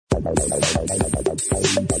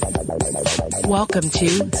Welcome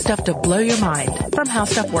to Stuff to Blow Your Mind from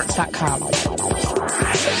HowStuffWorks.com.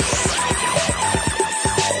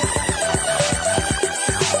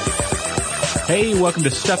 Hey, welcome to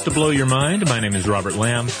Stuff to Blow Your Mind. My name is Robert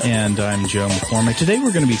Lamb. And I'm Joe McCormick. Today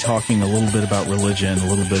we're going to be talking a little bit about religion, a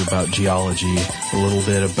little bit about geology, a little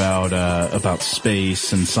bit about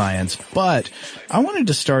space and science. But I wanted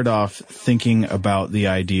to start off thinking about the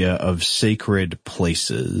idea of sacred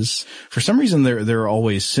places. For some reason, there are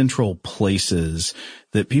always central places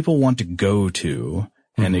that people want to go to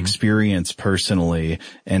and experience personally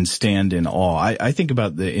and stand in awe. I think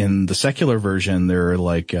about in the secular version, there are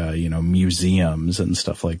like, museums and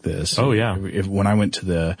stuff like this. Oh, yeah. When I went to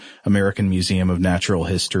the American Museum of Natural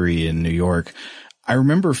History in New York, I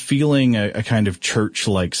remember feeling a kind of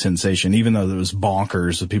church-like sensation, even though it was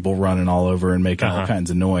bonkers with people running all over and making all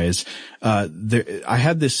kinds of noise. I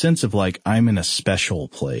had this sense of like, I'm in a special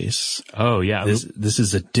place. Oh, yeah. This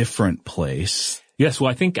is a different place. Yes,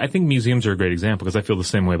 well, I think museums are a great example because I feel the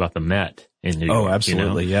same way about the Met in New York. Oh,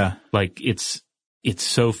 absolutely, yeah. Like it's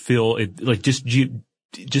so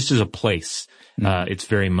just as a place. It's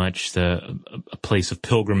very much a place of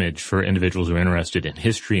pilgrimage for individuals who are interested in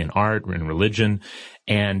history and art and religion.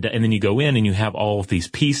 And then you go in and you have all of these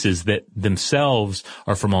pieces that themselves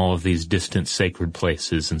are from all of these distant sacred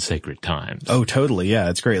places and sacred times. Oh, totally. Yeah.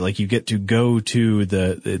 It's great. Like you get to go to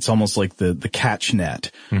it's almost like the catch net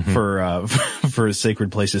for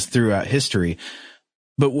sacred places throughout history.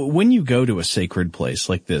 But when you go to a sacred place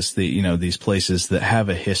like this, these places that have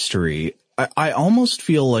a history, I almost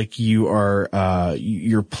feel like you're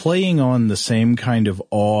playing on the same kind of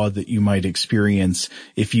awe that you might experience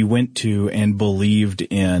if you went to and believed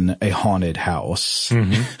in a haunted house.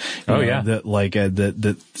 Mm-hmm. Oh, yeah.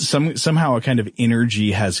 That somehow a kind of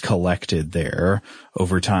energy has collected there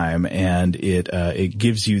over time, and it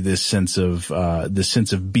gives you this sense of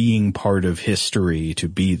being part of history to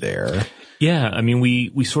be there. Yeah, I mean,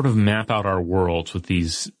 we sort of map out our worlds with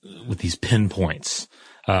these pinpoints.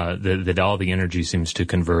 That all the energy seems to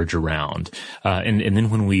converge around. And then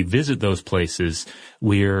when we visit those places,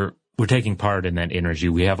 we're taking part in that energy.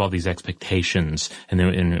 We have all these expectations and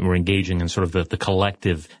we're engaging in sort of the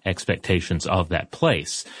collective expectations of that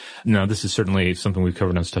place. Now, this is certainly something we've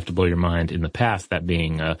covered on Stuff to Blow Your Mind in the past, that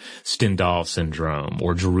being, Stendhal syndrome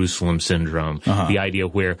or Jerusalem syndrome. The idea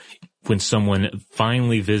where when someone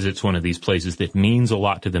finally visits one of these places that means a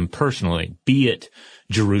lot to them personally, be it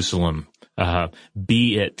Jerusalem,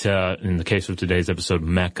 be it, in the case of today's episode,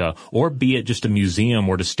 Mecca, or be it just a museum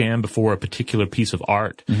or to stand before a particular piece of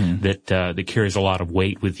art that carries a lot of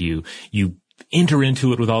weight with you. You enter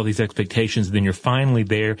into it with all these expectations, then you're finally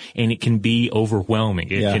there, and it can be overwhelming.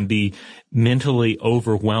 It can be mentally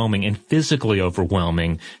overwhelming and physically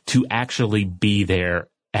overwhelming to actually be there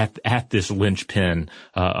at this linchpin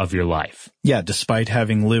of your life. Yeah, despite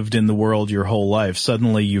having lived in the world your whole life,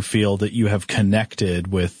 suddenly you feel that you have connected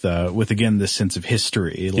with again this sense of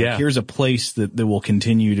history. Like, here's a place that will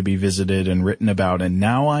continue to be visited and written about, and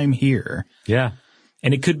now I'm here. Yeah.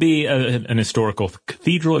 And it could be an historical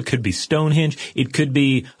cathedral. It could be Stonehenge. It could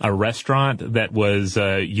be a restaurant that was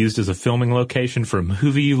used as a filming location for a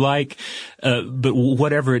movie you like. But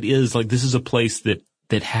whatever it is, like, this is a place that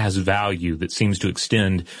has value, that seems to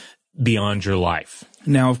extend beyond your life.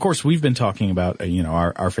 Now, of course, we've been talking about,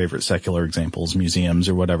 our favorite secular examples, museums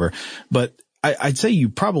or whatever, but I'd say you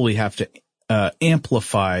probably have to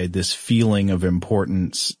amplify this feeling of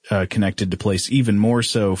importance connected to place even more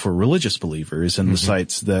so for religious believers and the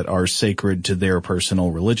sites that are sacred to their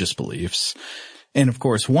personal religious beliefs. And of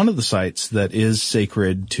course, one of the sites that is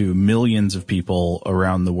sacred to millions of people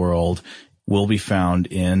around the world will be found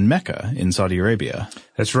in Mecca in Saudi Arabia.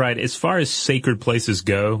 That's right. As far as sacred places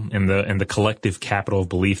go and the collective capital of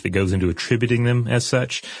belief that goes into attributing them as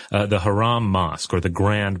such, the Haram Mosque or the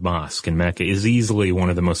Grand Mosque in Mecca is easily one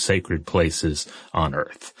of the most sacred places on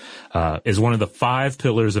earth. As one of the 5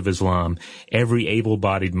 pillars of Islam, every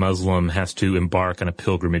able-bodied Muslim has to embark on a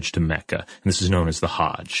pilgrimage to Mecca. And this is known as the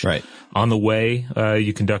Hajj. Right. On the way,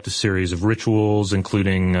 you conduct a series of rituals,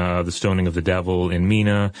 including the stoning of the devil in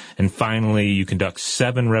Mina, and finally you conduct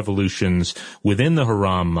 7 revolutions within the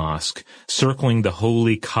Haram Mosque, circling the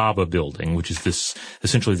holy Kaaba building, which is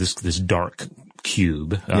essentially this dark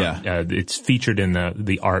cube. It's featured in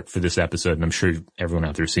the art for this episode, and I'm sure everyone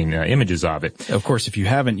out there has seen images of it. Of course, if you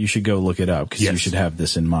haven't, you should go look it up, because you should have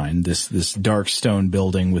this in mind. This dark stone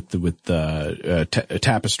building with the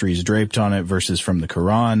tapestries draped on it, verses from the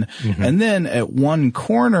Quran, and then at one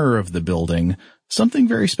corner of the building, something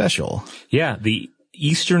very special. Yeah, the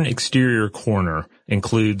eastern exterior corner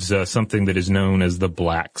includes something that is known as the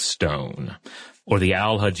Black Stone. or the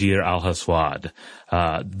Al-Hajir Al-Haswad.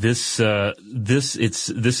 This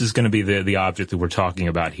is going to be the object that we're talking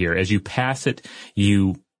about here. As you pass it,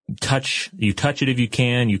 you touch it if you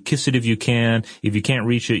can, you kiss it if you can. If you can't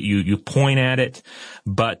reach it, you point at it.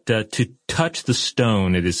 But to touch the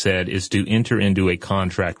stone, it is said, is to enter into a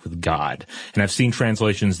contract with God. And I've seen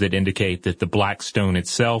translations that indicate that the black stone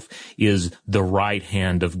itself is the right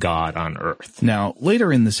hand of God on earth. Now,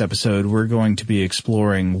 later in this episode, we're going to be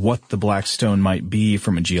exploring what the black stone might be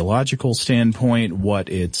from a geological standpoint, what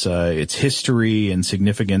its history and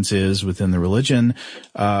significance is within the religion.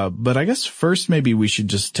 But I guess first maybe we should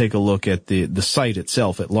just take a look at the site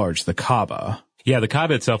itself at large, the Kaaba. Yeah, the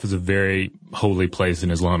Kaaba itself is a very holy place in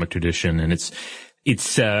Islamic tradition, and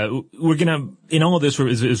we're gonna, in all of this,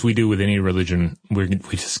 as we do with any religion, we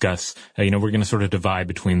discuss, we're gonna sort of divide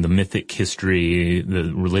between the mythic history,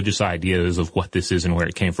 the religious ideas of what this is and where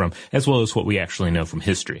it came from, as well as what we actually know from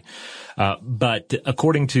history. But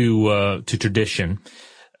according to tradition,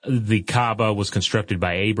 the Kaaba was constructed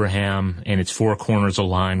by Abraham, and its four corners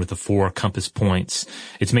aligned with the four compass points.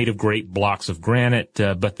 It's made of great blocks of granite,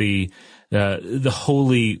 but the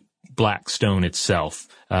holy black stone itself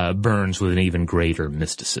burns with an even greater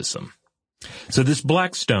mysticism. So this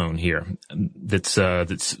black stone here, that's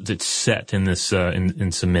set in this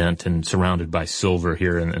in cement and surrounded by silver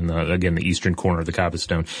here in the eastern corner of the Kaaba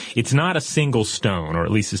stone. It's not a single stone, or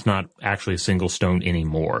at least it's not actually a single stone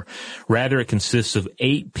anymore. Rather, it consists of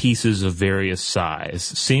 8 pieces of various size,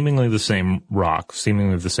 seemingly the same rock,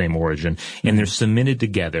 seemingly of the same origin, and they're cemented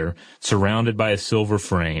together, surrounded by a silver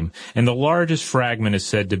frame. And the largest fragment is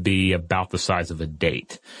said to be about the size of a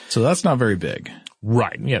date. So that's not very big.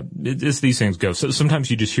 Right, yeah, it's these things go. So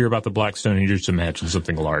sometimes you just hear about the black stone and you just imagine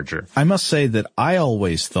something larger. I must say that I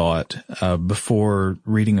always thought, before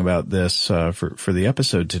reading about this, for the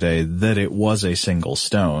episode today, that it was a single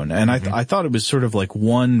stone. And I thought it was sort of like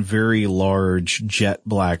one very large jet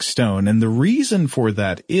black stone. And the reason for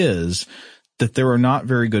that is that there are not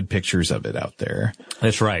very good pictures of it out there.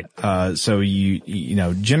 That's right. So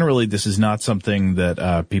generally this is not something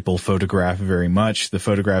that people photograph very much. The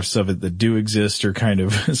photographs of it that do exist are kind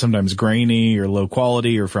of sometimes grainy or low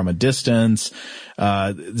quality or from a distance.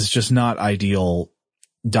 It's just not ideal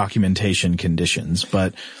documentation conditions,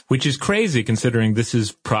 but which is crazy considering this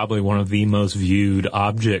is probably one of the most viewed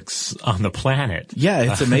objects on the planet. Yeah,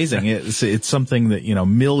 it's amazing. It's something that,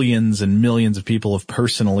 millions and millions of people have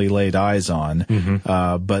personally laid eyes on.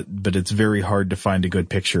 But it's very hard to find a good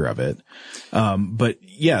picture of it. But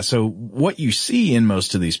yeah, so what you see in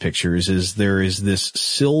most of these pictures is there is this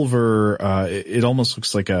silver, it almost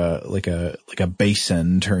looks like a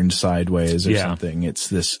basin turned sideways or something. It's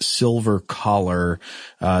this silver collar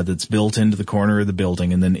that's built into the corner of the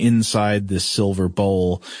building, and then inside this silver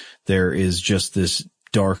bowl there is just this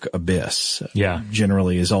dark abyss. Yeah.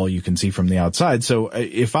 Generally is all you can see from the outside. So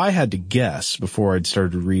if I had to guess before I'd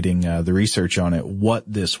started reading the research on it what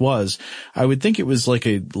this was, I would think it was like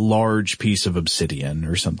a large piece of obsidian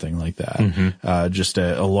or something like that. Just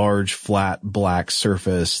a large flat black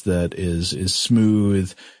surface that is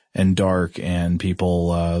smooth and dark, and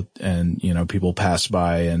people people pass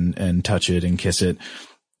by and touch it and kiss it.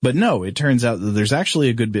 But no, it turns out that there's actually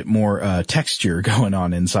a good bit more texture going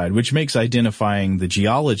on inside, which makes identifying the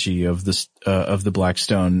geology of the black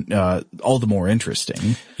stone all the more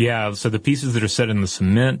interesting. Yeah, so the pieces that are set in the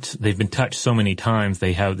cement, they've been touched so many times,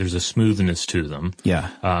 there's a smoothness to them. Yeah.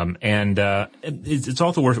 And it's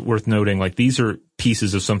also worth noting, like, these are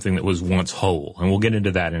pieces of something that was once whole, and we'll get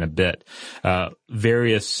into that in a bit.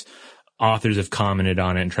 Various authors have commented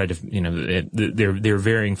on it and tried to, there are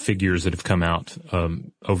varying figures that have come out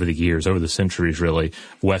over the years, over the centuries, really.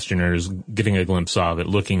 Westerners getting a glimpse of it,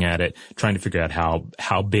 looking at it, trying to figure out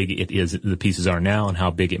how big it is, the pieces are now, and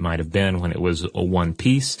how big it might have been when it was a one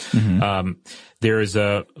piece. There is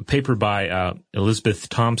a paper by Elizabeth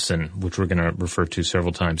Thompson, which we're going to refer to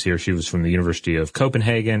several times here. She was from the University of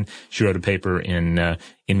Copenhagen. She wrote a paper in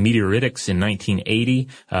Meteoritics in 1980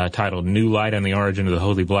 titled "New Light on the Origin of the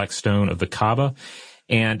Holy Black Stone of the Kaaba,"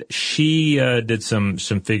 and she did some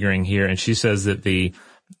figuring here, and she says that the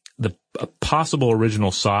possible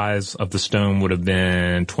original size of the stone would have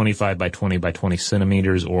been 25 by 20 by 20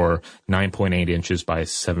 centimeters, or 9.8 inches by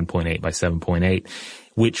 7.8 by 7.8,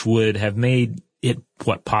 which would have made it,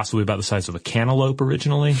 possibly about the size of a cantaloupe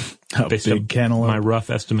originally. A big cantaloupe. My rough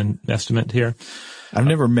estimate here. I've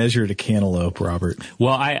never measured a cantaloupe, Robert.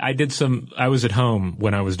 Well, I was at home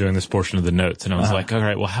when I was doing this portion of the notes, and I was like, all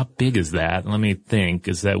right, well, how big is that? Let me think.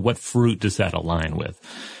 What fruit does that align with?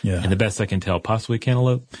 Yeah. And the best I can tell, possibly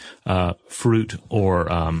cantaloupe, fruit, or,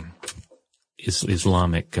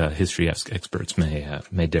 Islamic history experts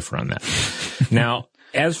may differ on that. Now,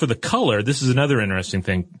 as for the color, this is another interesting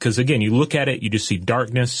thing, because again, you look at it, you just see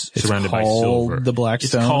darkness surrounded by silver. The black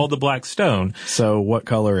stone? It's called the black stone. So what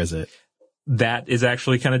color is it? That is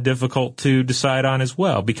actually kind of difficult to decide on as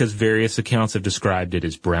well, because various accounts have described it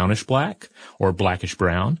as brownish black, or blackish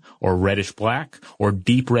brown, or reddish black, or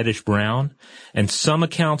deep reddish brown. And some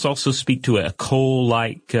accounts also speak to a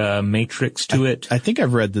coal-like matrix to it. I think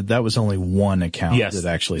I've read that was only one account that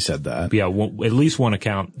actually said that. Yeah, at least one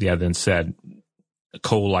account, then said a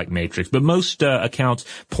coal-like matrix. But most accounts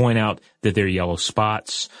point out that they're yellow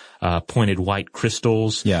spots, pointed white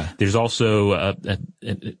crystals. Yeah. There's also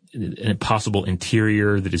a possible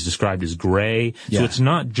interior that is described as gray. Yeah. So it's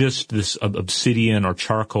not just this obsidian or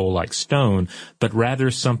charcoal-like stone, but rather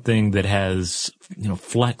something that has,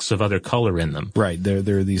 flecks of other color in them. Right.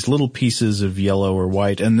 There are these little pieces of yellow or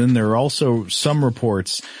white, and then there are also some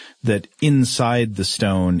reports that inside the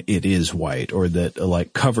stone it is white, or that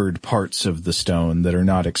like covered parts of the stone that are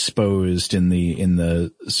not exposed in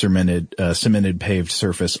the cemented paved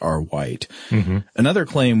surface are white. Mm-hmm. Another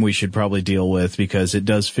claim we should probably deal with, because it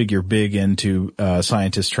does figure big into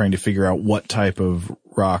scientists trying to figure out what type of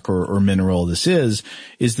rock or mineral this is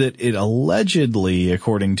that it allegedly,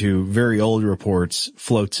 according to very old reports,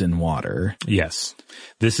 floats in water. Yes.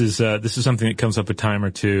 This is something that comes up a time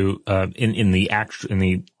or two in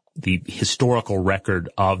the historical record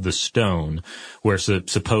of the stone, where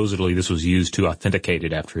supposedly this was used to authenticate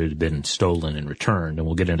it after it had been stolen and returned, and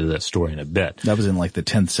we'll get into that story in a bit. That was in like the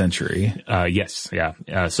 10th century. Yes, yeah.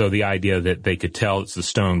 So the idea that they could tell it's the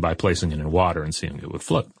stone by placing it in water and seeing it would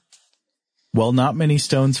float. Well, not many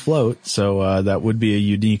stones float, so that would be a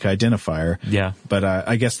unique identifier. Yeah. But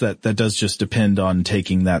I guess that does just depend on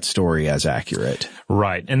taking that story as accurate.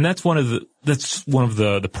 Right. And that's one of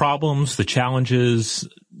the problems, the challenges,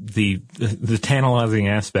 the tantalizing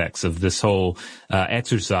aspects of this whole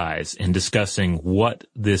exercise in discussing what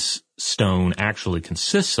this stone actually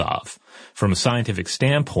consists of from a scientific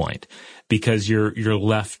standpoint, because you're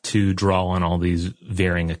left to draw on all these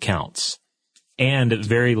varying accounts and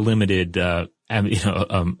very limited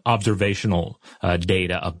observational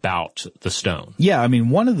data about the stone. Yeah, I mean,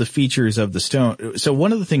 one of the features of the stone, so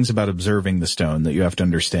one of the things about observing the stone that you have to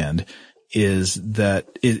understand is that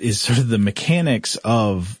it is sort of the mechanics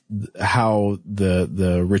of how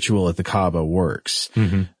the ritual at the Kaaba works.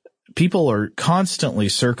 Mm-hmm. People are constantly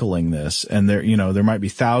circling this, and there might be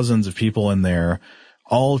thousands of people in there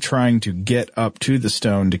all trying to get up to the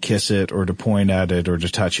stone to kiss it or to point at it or to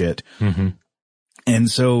touch it. Mm-hmm.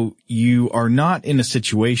 And so you are not in a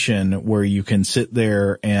situation where you can sit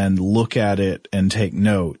there and look at it and take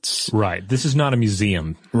notes. Right. This is not a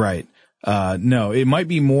museum. Right. No, it might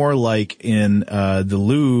be more like in the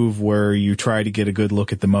Louvre, where you try to get a good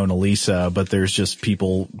look at the Mona Lisa, but there's just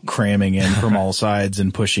people cramming in from all sides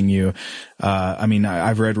and pushing you. I mean,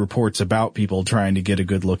 I've read reports about people trying to get a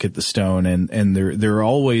good look at the stone, and there are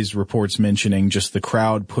always reports mentioning just the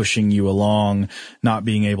crowd pushing you along, not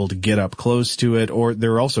being able to get up close to it, or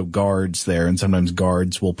there are also guards there, and sometimes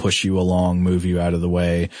guards will push you along, move you out of the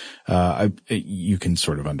way. You can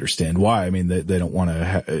sort of understand why. I mean, they don't want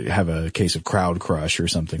to have a case of crowd crush or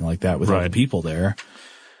something like that with all the people there.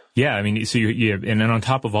 Yeah, I mean, so and then on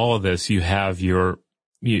top of all of this, you have your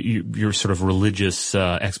sort of religious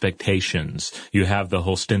expectations. You have the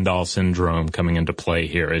whole Stendhal syndrome coming into play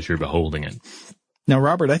here as you're beholding it. Now,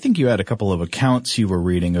 Robert, I think you had a couple of accounts you were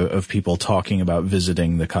reading of people talking about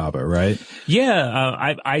visiting the Kaaba, right?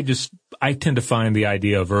 Yeah, I tend to find the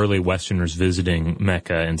idea of early Westerners visiting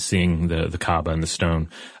Mecca and seeing the Kaaba and the stone,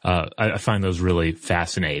 I find those really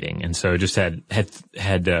fascinating. And so I just had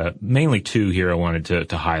mainly two here I wanted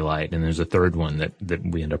to highlight, and there's a third one that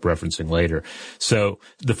we end up referencing later. So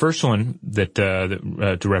the first one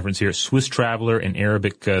to reference here, Swiss traveler and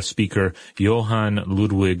Arabic speaker Johann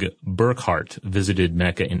Ludwig Burckhardt visited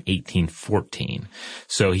Mecca in 1814.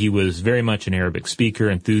 So he was very much an Arabic speaker,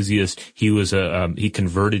 enthusiast. He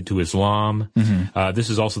converted to Islam. Mm-hmm. This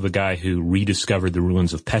is also the guy who rediscovered the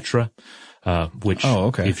ruins of Petra, which,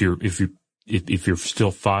 if you're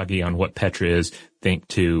still foggy on what Petra is, think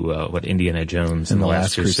to what Indiana Jones and the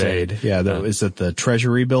Last Crusade. Yeah, is it the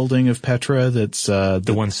treasury building of Petra that's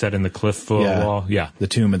the one set in the cliff wall? Yeah. The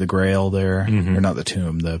tomb of the Grail there. Mm-hmm. Or not the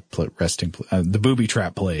tomb, the resting the booby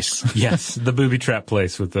trap place. Yes, the booby trap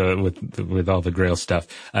place with all the Grail stuff.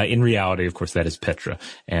 In reality, of course, that is Petra,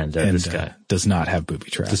 and this guy does not have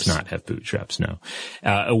booby traps. Does not have booby traps, no.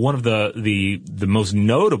 One of the most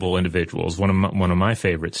notable individuals, one of my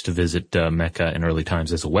favorites to visit Mecca in early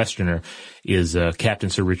times as a Westerner is Captain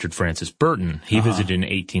Sir Richard Francis Burton. He visited in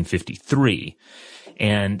 1853.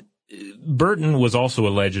 And Burton was also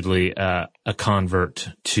allegedly a convert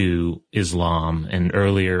to Islam, and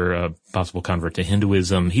earlier a possible convert to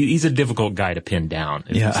Hinduism. He's a difficult guy to pin down.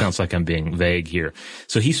 It sounds like I'm being vague here.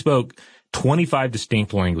 So he spoke 25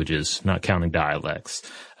 distinct languages, not counting dialects.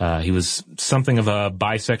 He was something of a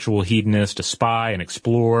bisexual hedonist, a spy, an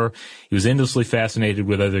explorer. He was endlessly fascinated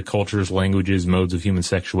with other cultures, languages, modes of human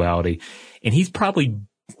sexuality. And he's probably,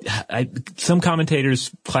 some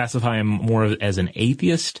commentators classify him more as an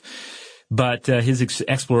atheist, but his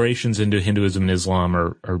explorations into Hinduism and Islam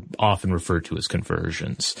are often referred to as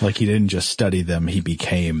conversions. Like he didn't just study them, he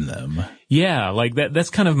became them. Yeah, like that's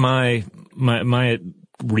kind of my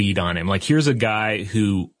read on him. Like, here's a guy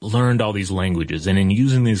who learned all these languages, and in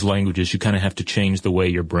using these languages, you kind of have to change the way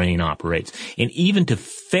your brain operates. And even to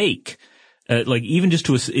fake,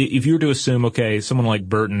 if you were to assume, okay, someone like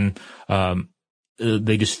Burton,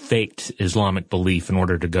 they just faked Islamic belief in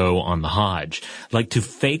order to go on the Hajj. Like, to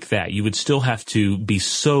fake that, you would still have to be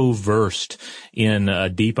so versed in a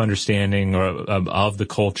deep understanding of the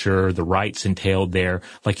culture, the rites entailed there.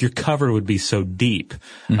 Like, your cover would be so deep.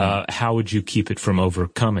 How would you keep it from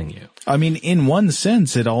overcoming you? I mean, in one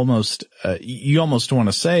sense, it almost, you almost want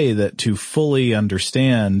to say that to fully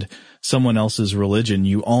understand someone else's religion,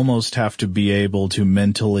 you almost have to be able to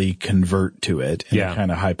mentally convert to it in a kind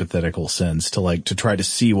of hypothetical sense, to try to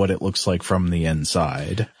see what it looks like from the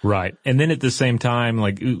inside. Right. And then at the same time,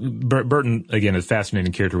 like, Burton, again, is a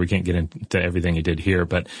fascinating character. We can't get into everything he did here,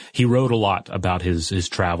 but he wrote a lot about his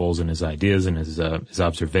travels and his ideas and his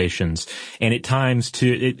observations. And at times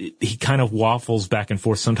he kind of waffles back and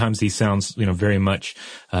forth. Sometimes he sounds, very much,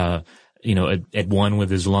 at one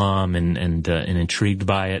with Islam and intrigued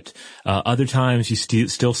by it. Other times you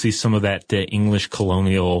still see some of that English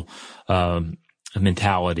colonial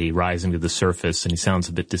mentality rising to the surface, and he sounds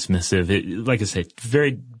a bit dismissive. Like I said,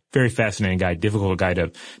 very, very fascinating guy, difficult guy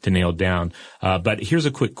to nail down. But here's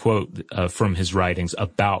a quick quote from his writings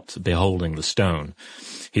about beholding the stone.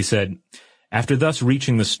 He said, "After thus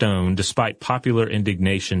reaching the stone, despite popular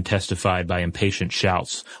indignation testified by impatient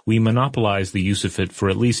shouts, we monopolized the use of it for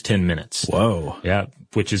at least 10 minutes. Whoa. Yeah,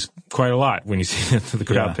 which is quite a lot when you see the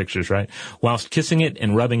crowd pictures, right? Whilst kissing it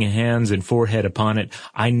and rubbing hands and forehead upon it,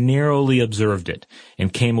 I narrowly observed it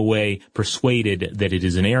and came away persuaded that it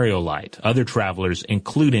is an aerolite. Other travelers,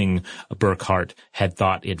 including Burckhardt, had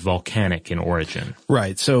thought it volcanic in origin."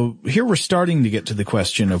 Right. So here we're starting to get to the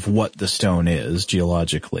question of what the stone is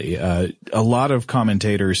geologically. A lot of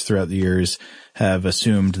commentators throughout the years have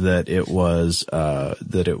assumed that it was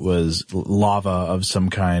lava of some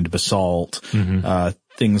kind, basalt,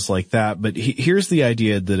 things like that. But here's the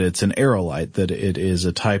idea that it's an aerolite, that it is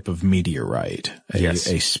a type of meteorite, a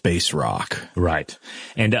space rock. Right.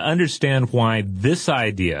 And to understand why this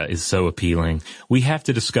idea is so appealing, we have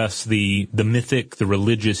to discuss the mythic, the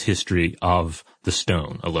religious history of the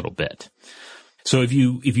stone a little bit. So if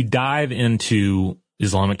you dive into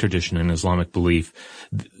Islamic tradition and Islamic belief,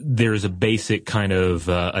 there's a basic kind of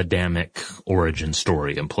Adamic origin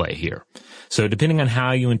story in play here. So depending on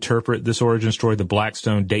how you interpret this origin story, the black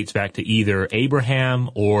stone dates back to either Abraham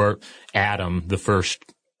or Adam, the first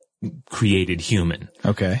created human.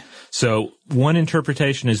 Okay. So one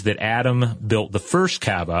interpretation is that Adam built the first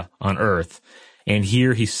Kaaba on earth, and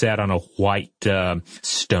here he sat on a white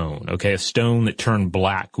stone, a stone that turned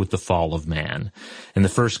black with the fall of man. And the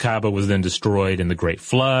first Kaaba was then destroyed in the Great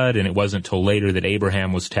Flood, and it wasn't until later that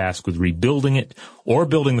Abraham was tasked with rebuilding it or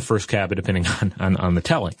building the first Kaaba, depending on the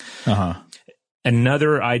telling.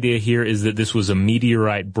 Another idea here is that this was a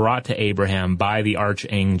meteorite brought to Abraham by the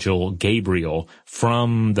archangel Gabriel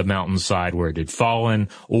from the mountainside where it had fallen,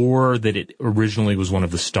 or that it originally was one of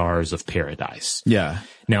the stars of paradise. Yeah.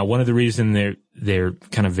 Now, one of the reasons they're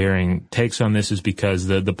kind of varying takes on this is because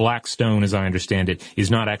the black stone, as I understand it, is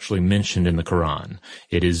not actually mentioned in the Quran.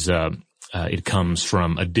 It is it comes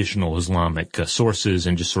from additional Islamic sources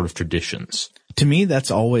and just sort of traditions. To me, that's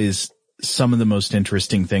always some of the most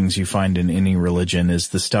interesting things you find in any religion is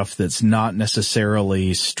the stuff that's not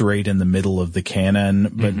necessarily straight in the middle of the canon,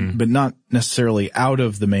 but not necessarily out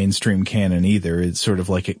of the mainstream canon either. It's sort of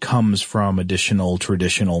like it comes from additional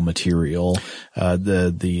traditional material, what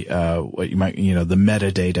you might, the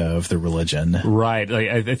metadata of the religion. Right.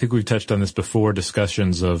 I think we've touched on this before,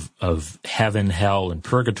 discussions of heaven, hell, and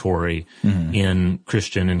purgatory in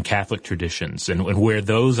Christian and Catholic traditions and where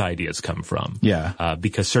those ideas come from. Yeah.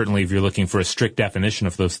 Because certainly if you're looking for a strict definition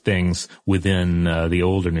of those things within the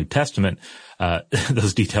Old or New Testament,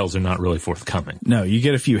 those details are not really forthcoming. No, you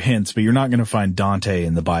get a few hints, but you're not going to find Dante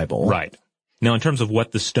in the Bible. Right. Now, in terms of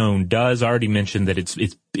what the stone does, I already mentioned that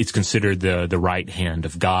it's considered the right hand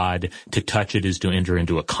of God. To touch it is to enter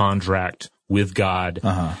into a contract with God.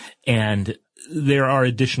 And there are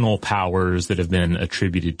additional powers that have been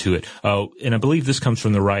attributed to it. Oh, and I believe this comes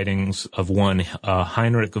from the writings of one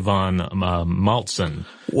Heinrich von Maltzen,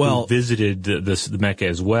 who visited the Mecca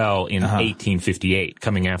as well in 1858,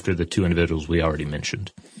 coming after the two individuals we already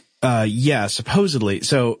mentioned. Yeah, supposedly.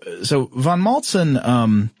 So von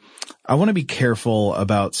Maltzen, I want to be careful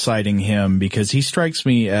about citing him because he strikes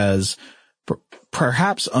me as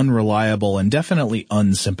perhaps unreliable and definitely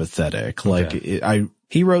unsympathetic. Okay.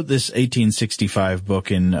 He wrote this 1865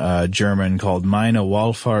 book in German called Meine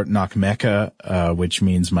Wallfahrt nach Mecca, which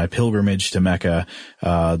means My Pilgrimage to Mecca.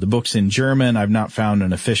 The book's in German. I've not found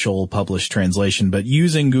an official published translation, but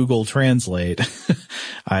using Google Translate,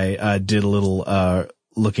 I did a little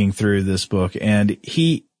looking through this book, and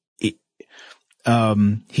he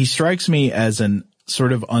strikes me as an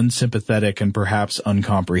sort of unsympathetic and perhaps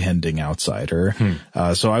uncomprehending outsider.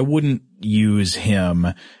 So I wouldn't use him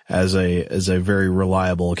as a very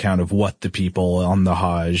reliable account of what the people on the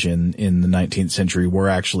Hajj in the 19th century were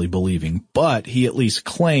actually believing. But he at least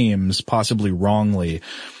claims, possibly wrongly,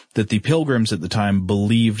 that the pilgrims at the time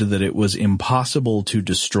believed that it was impossible to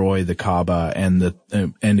destroy the Kaaba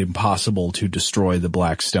and impossible to destroy the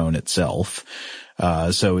Black Stone itself.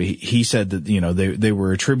 So he said that, they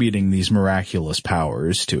were attributing these miraculous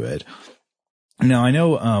powers to it. Now, I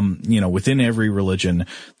know, within every religion,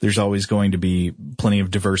 there's always going to be plenty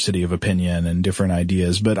of diversity of opinion and different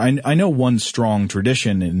ideas, but I know one strong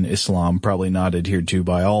tradition in Islam, probably not adhered to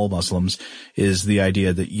by all Muslims, is the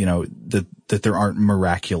idea that, that there aren't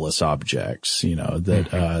miraculous objects,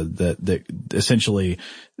 that essentially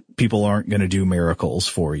people aren't going to do miracles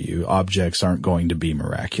for you. Objects aren't going to be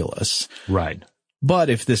miraculous. Right.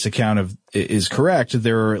 But if this account is correct,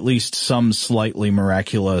 there are at least some slightly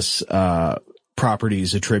miraculous,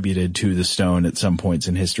 properties attributed to the stone at some points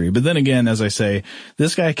in history. But then again, as I say,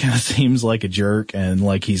 this guy kind of seems like a jerk and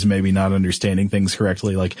like he's maybe not understanding things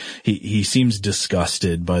correctly. Like he seems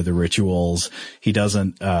disgusted by the rituals. He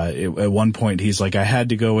doesn't, at one point he's like, I had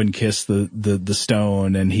to go and kiss the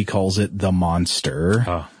stone, and he calls it the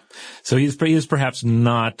monster. So he is perhaps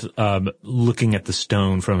not looking at the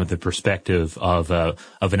stone from the perspective of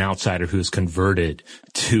an outsider who is converted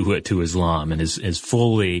to Islam and is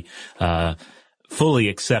fully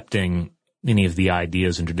accepting any of the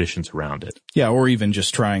ideas and traditions around it. Yeah, or even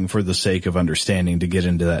just trying for the sake of understanding to get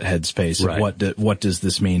into that headspace of what does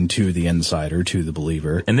this mean to the insider, to the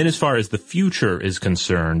believer. And then as far as the future is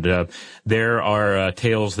concerned, there are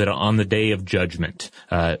tales that on the day of judgment,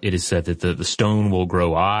 it is said that the stone will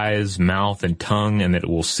grow eyes, mouth, and tongue, and that it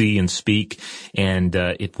will see and speak, and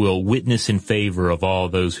it will witness in favor of all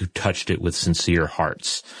those who touched it with sincere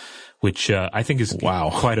hearts. Which I think is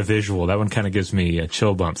quite a visual. That one kind of gives me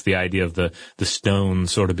chill bumps. The idea of the stone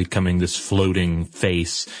sort of becoming this floating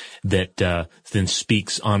face that then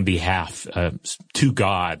speaks on behalf to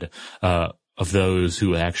God of those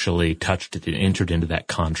who actually touched it and entered into that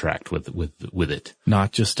contract with it.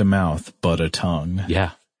 Not just a mouth, but a tongue.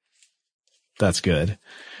 Yeah, that's good.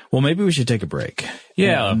 Well, maybe we should take a break.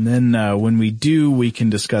 Yeah. And then when we do, we can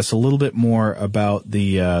discuss a little bit more about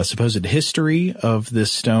the supposed history of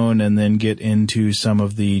this stone and then get into some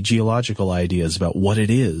of the geological ideas about what it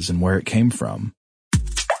is and where it came from.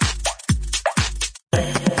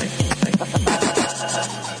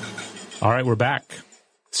 All right, we're back.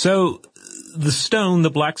 So the stone,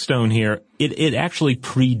 the Black Stone here, it actually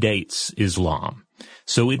predates Islam.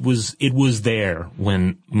 So it was there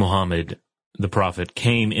when Muhammad, the Prophet,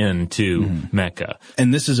 came into Mecca.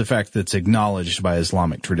 And this is a fact that's acknowledged by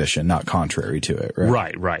Islamic tradition, not contrary to it,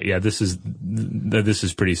 right? Right. Yeah, this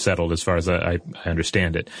is pretty settled as far as I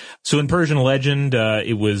understand it. So in Persian legend,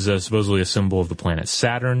 it was supposedly a symbol of the planet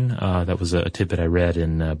Saturn. That was a tidbit I read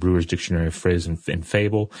in Brewer's Dictionary of Phrase and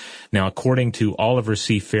Fable. Now, according to Oliver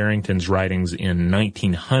C. Farrington's writings in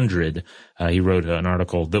 1900, he wrote an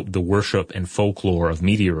article, The Worship and Folklore of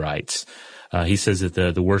Meteorites. He says that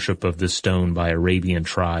the worship of this stone by Arabian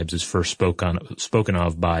tribes is first spoken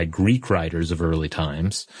of by Greek writers of early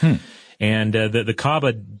times. And the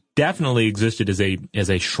Kaaba definitely existed as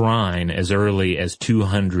a shrine as early as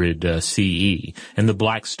 200 CE, and the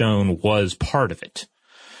Black Stone was part of it.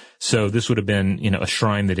 So this would have been, a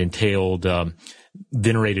shrine that entailed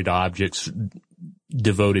venerated objects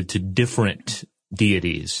devoted to different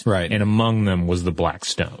deities. Right. And among them was the Black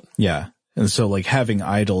Stone. Yeah. And so, like, having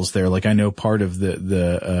idols there, like, I know part of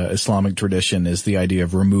the Islamic tradition is the idea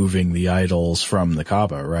of removing the idols from the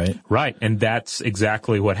Kaaba, right? Right. And that's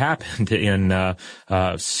exactly what happened in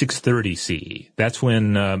 630 CE. That's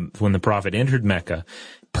when the Prophet entered Mecca,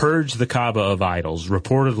 purged the Kaaba of idols,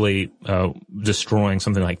 reportedly destroying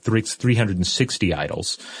something like 360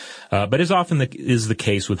 idols. But as often is the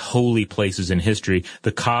case with holy places in history,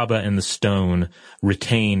 the Kaaba and the stone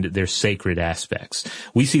retained their sacred aspects.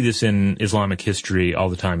 We see this in Islamic history all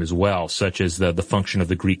the time as well, such as the function of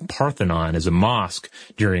the Greek Parthenon as a mosque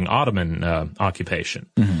during Ottoman occupation.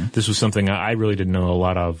 Mm-hmm. This was something I really didn't know a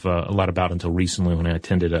lot about until recently when I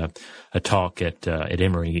attended a talk at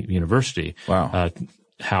Emory University. Wow.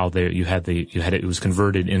 How it was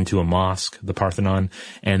converted into a mosque, the Parthenon,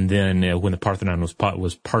 and then when the Parthenon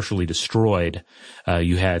was partially destroyed,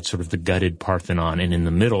 you had sort of the gutted Parthenon, and in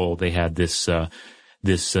the middle they had this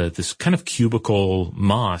kind of cubicle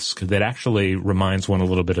mosque that actually reminds one a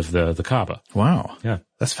little bit of the Kaaba. Wow. Yeah.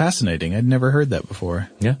 That's fascinating. I'd never heard that before.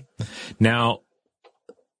 Yeah. Now,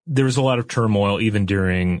 there was a lot of turmoil even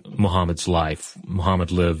during Muhammad's life.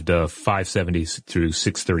 Muhammad lived 570 through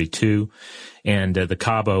 632, and the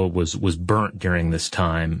Kaaba was burnt during this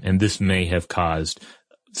time, and this may have caused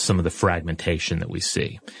some of the fragmentation that we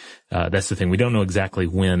see. That's the thing. We don't know exactly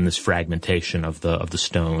when this fragmentation of the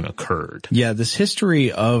stone occurred. Yeah, this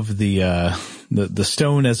history of the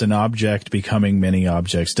stone as an object becoming many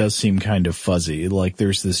objects does seem kind of fuzzy. Like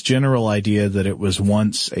there's this general idea that it was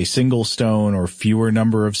once a single stone or fewer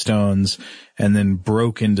number of stones and then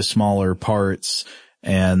broke into smaller parts.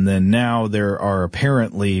 And then now there are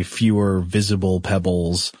apparently fewer visible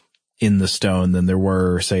pebbles in the stone than there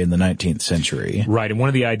were, say, in the 19th century. Right. And one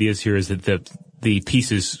of the ideas here is that the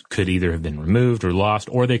pieces could either have been removed or lost,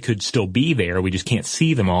 or they could still be there. We just can't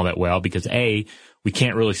see them all that well because we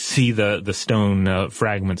can't really see the stone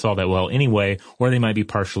fragments all that well anyway, or they might be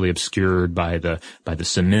partially obscured by the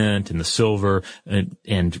cement and the silver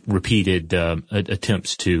and repeated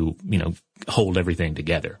attempts to, hold everything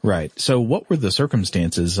together. Right. So what were the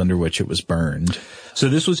circumstances under which it was burned? So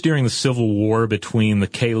this was during the civil war between the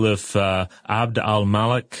Caliph Abd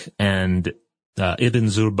al-Malik and Ibn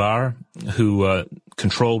Zubayr, who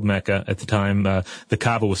controlled Mecca at the time. The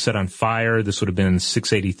Kaaba was set on fire. This would have been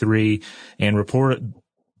 683, and reported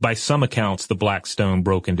by some accounts the black stone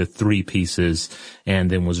broke into 3 pieces and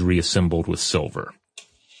then was reassembled with silver.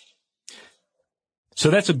 So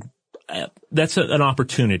that's an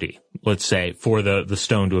opportunity, let's say, for the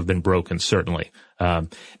stone to have been broken, certainly.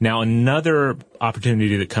 Now another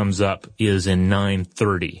opportunity that comes up is in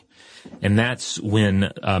 930. And that's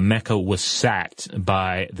when Mecca was sacked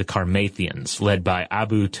by the Carmathians, led by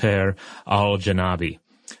Abu Taher al-Janabi,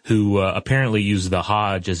 who apparently used the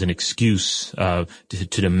Hajj as an excuse to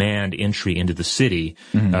demand entry into the city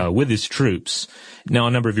with his troops. Now,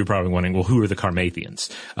 a number of you are probably wondering, well, who are the Carmathians?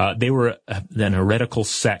 They were an heretical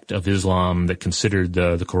sect of Islam that considered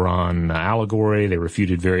the Quran allegory. They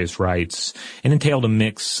refuted various rites and entailed a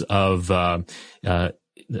mix of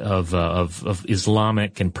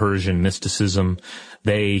Islamic and Persian mysticism.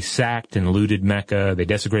 They sacked and looted Mecca. They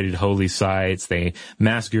desecrated holy sites. They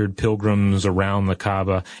massacred pilgrims around the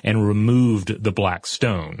Kaaba and removed the black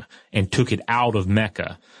stone and took it out of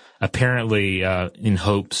Mecca, apparently in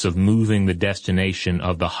hopes of moving the destination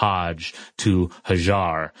of the Hajj to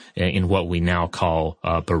Hajar in what we now call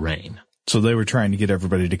Bahrain. So they were trying to get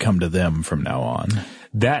everybody to come to them from now on.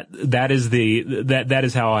 That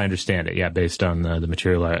is how I understand it. Yeah, based on the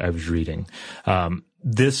material I was reading.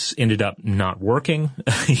 This ended up not working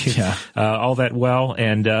all that well,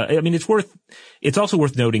 and it's also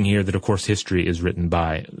worth noting here that of course history is written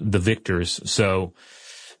by the victors. So,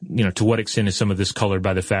 to what extent is some of this colored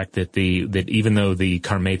by the fact that even though the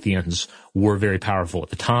Carmathians were very powerful at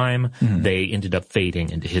the time, they ended up fading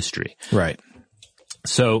into history. Right.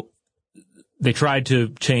 So they tried to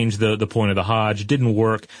change the point of the Hajj. Didn't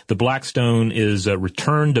work. The black stone is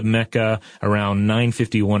returned to Mecca around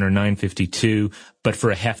 951 or 952, but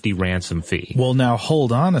for a hefty ransom fee. Well, now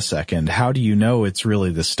hold on a second. How do you know it's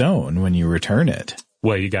really the stone when you return it?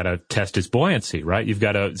 Well, you got to test its buoyancy, right? You've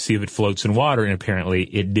got to see if it floats in water, and apparently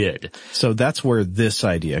it did. So that's where this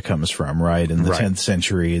idea comes from, right? In the 10th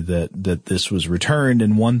century, that this was returned,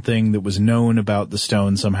 and one thing that was known about the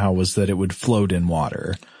stone somehow was that it would float in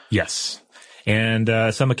water. Yes. And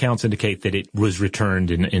some accounts indicate that it was returned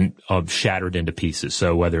and shattered into pieces.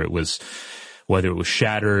 So whether it was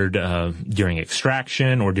shattered during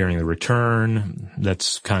extraction or during the return,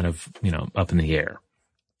 that's kind of up in the air.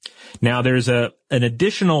 Now there's an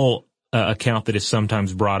additional account that is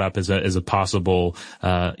sometimes brought up as a possible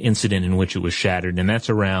incident in which it was shattered, and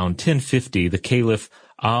that's around 1050. The Caliph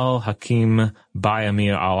al-Hakim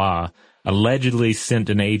Bayamir Allah allegedly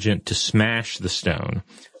sent an agent to smash the stone,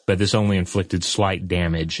 but this only inflicted slight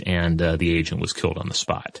damage, and the agent was killed on the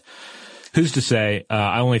spot. Who's to say?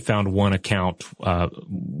 I only found one account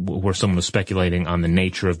where someone was speculating on the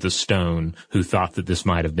nature of the stone, who thought that this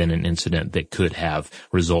might have been an incident that could have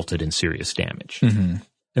resulted in serious damage. Mm-hmm.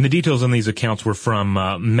 And the details on these accounts were from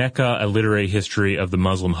Mecca, A Literary History of the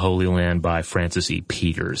Muslim Holy Land by Francis E.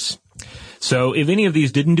 Peters. So if any of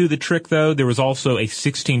these didn't do the trick, though, there was also a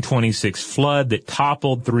 1626 flood that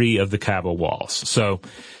toppled 3 of the Kaaba walls. So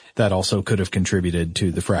that also could have contributed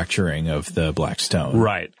to the fracturing of the black stone.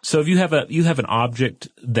 Right. So if you have an object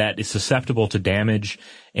that is susceptible to damage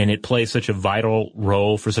and it plays such a vital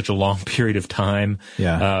role for such a long period of time,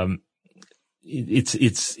 there's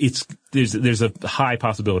a high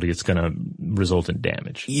possibility it's going to result in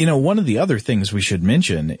damage. You know, one of the other things we should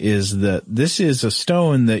mention is that this is a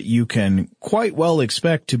stone that you can quite well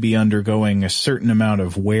expect to be undergoing a certain amount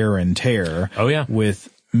of wear and tear. Oh yeah. With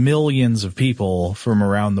millions of people from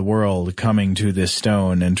around the world coming to this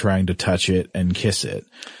stone and trying to touch it and kiss it.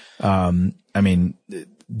 I mean,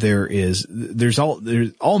 there's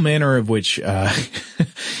all manner of which,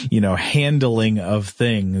 handling of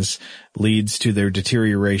things leads to their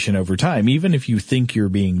deterioration over time. Even if you think you're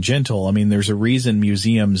being gentle, I mean, there's a reason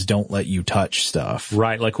museums don't let you touch stuff.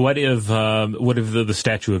 Right. Like what if the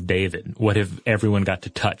statue of David? What if everyone got to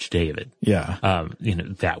touch David? Yeah.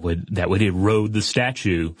 That would erode the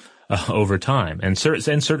statue over time. And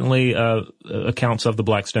certainly accounts of the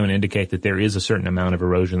Black Stone indicate that there is a certain amount of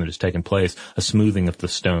erosion that has taken place, a smoothing of the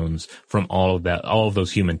stones from all of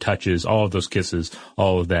those human touches, all of those kisses,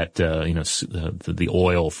 all of that, the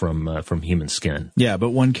oil from human skin. Yeah,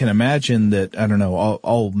 but one can imagine that, I don't know,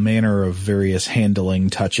 all manner of various handling,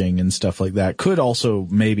 touching, and stuff like that could also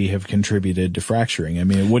maybe have contributed to fracturing. I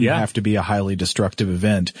mean, it wouldn't have to be a highly destructive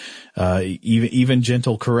event. Even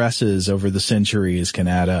gentle caresses over the centuries can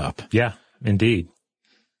add up. Yeah, indeed.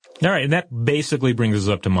 All right, and that basically brings us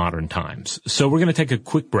up to modern times. So we're going to take a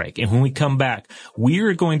quick break, and when we come back,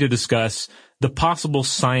 we're going to discuss the possible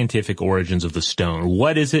scientific origins of the stone.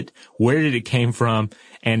 What is it? Where did it came from?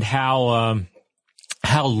 And how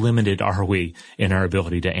limited are we in our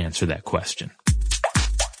ability to answer that question?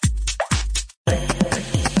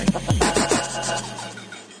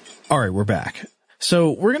 All right, we're back.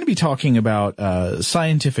 So we're going to be talking about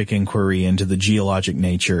scientific inquiry into the geologic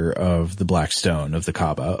nature of the Black Stone of the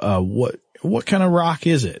Kaaba. What kind of rock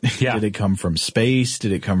is it? Yeah. Did it come from space?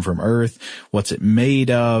 Did it come from Earth? What's it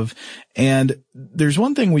made of? And there's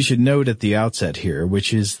one thing we should note at the outset here,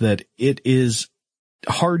 which is that it is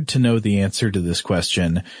hard to know the answer to this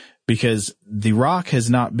question because the rock has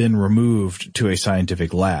not been removed to a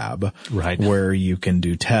scientific lab, right, where you can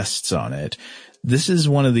do tests on it. This is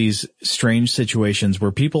one of these strange situations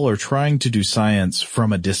where people are trying to do science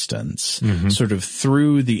from a distance, sort of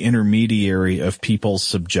through the intermediary of people's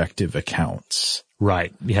subjective accounts.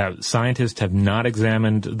 Right. Yeah. Scientists have not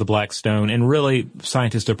examined the Black Stone, and really,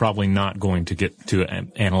 scientists are probably not going to get to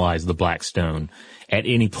analyze the Black Stone at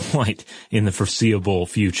any point in the foreseeable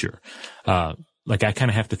future. I kind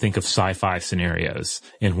of have to think of sci-fi scenarios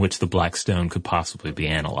in which the Black Stone could possibly be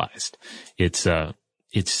analyzed. It's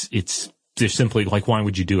they're simply like, why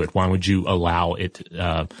would you do it? Why would you allow it?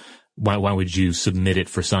 Why would you submit it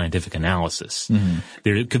for scientific analysis?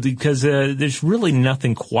 Because there's really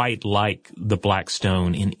nothing quite like the Black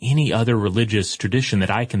Stone in any other religious tradition that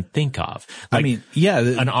I can think of.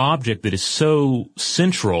 An object that is so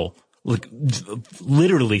central, like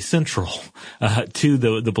literally central, to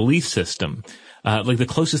the belief system. The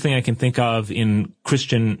closest thing I can think of in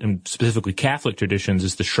Christian and specifically Catholic traditions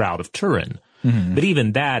is the Shroud of Turin. But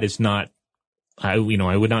even that is not, I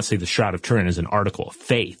would not say the Shroud of Turin is an article of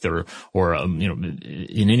faith or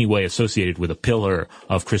in any way associated with a pillar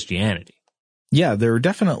of Christianity. Yeah, there are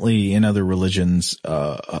definitely in other religions,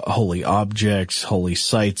 holy objects, holy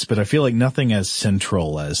sites, but I feel like nothing as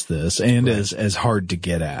central as this and as hard to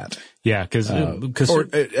get at. Yeah, or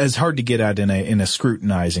as hard to get at in a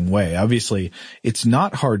scrutinizing way. Obviously, it's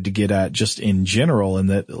not hard to get at just in general, in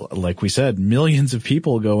that, like we said, millions of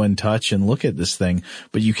people go and touch and look at this thing,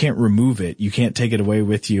 but you can't remove it. You can't take it away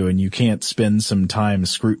with you, and you can't spend some time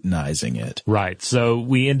scrutinizing it. Right. So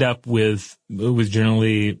we end up with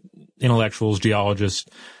generally intellectuals, geologists,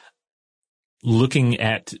 looking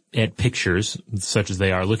at pictures, such as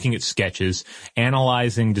they are, looking at sketches,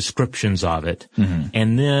 analyzing descriptions of it,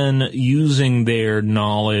 and then using their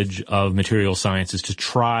knowledge of material sciences to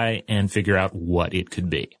try and figure out what it could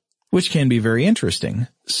be. Which can be very interesting.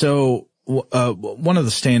 So, one of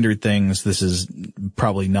the standard things, this is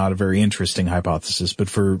probably not a very interesting hypothesis, but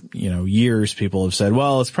for, years people have said,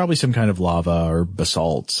 well, it's probably some kind of lava or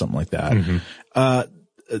basalt, something like that.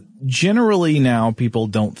 Generally now people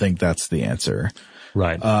don't think that's the answer.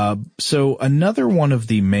 Right. So another one of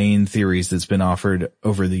the main theories that's been offered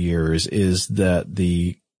over the years is that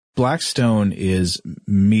the black stone is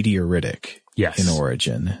meteoritic in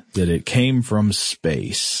origin, that it came from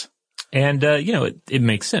space. And, it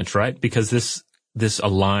makes sense, right? Because this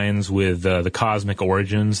aligns with the cosmic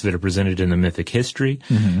origins that are presented in the mythic history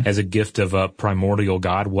as a gift of a primordial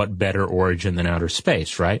god. What better origin than outer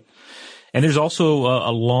space, right? And there's also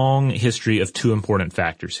a long history of two important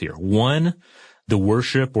factors here. One, the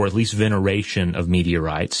worship or at least veneration of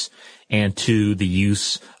meteorites, and two, the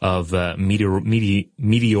use of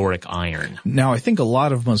meteoric iron. Now, I think a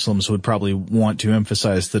lot of Muslims would probably want to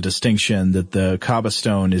emphasize the distinction that the Kaaba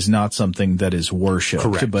stone is not something that is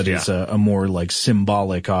worshipped, but is a more like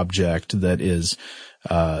symbolic object that is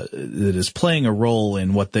playing a role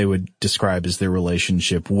in what they would describe as their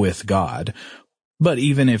relationship with God. But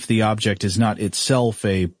even if the object is not itself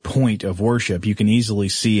a point of worship, you can easily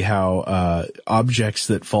see how objects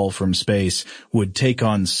that fall from space would take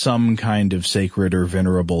on some kind of sacred or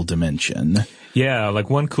venerable dimension. Yeah, like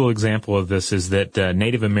one cool example of this is that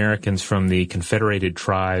Native Americans from the Confederated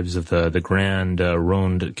Tribes of the Grand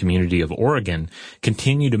Ronde community of Oregon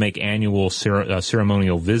continue to make annual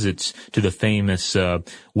ceremonial visits to the famous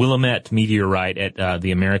Willamette meteorite at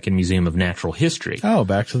the American Museum of Natural History. Oh,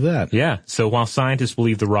 back to that. Yeah. So while scientists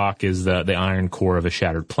believe the rock is the iron core of a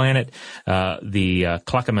shattered planet, the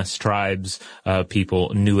Clackamas tribes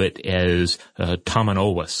people knew it as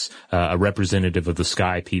Tamanowas, a representative of the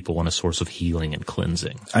sky people and a source of healing and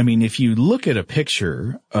cleansing. I mean, if you look at a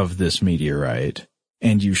picture of this meteorite,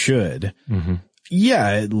 and you should,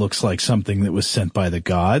 yeah, it looks like something that was sent by the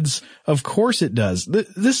gods. Of course it does.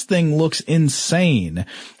 This thing looks insane.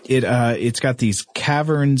 It's got these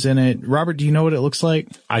caverns in it. Robert, do you know what it looks like?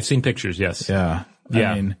 I've seen pictures, yes. Yeah.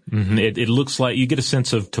 Yeah, I mean, it looks like you get a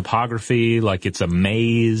sense of topography, like it's a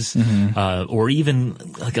maze, or even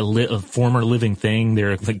like a former living thing.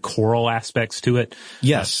 There are like coral aspects to it.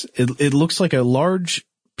 Yes, it looks like a large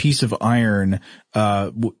piece of iron,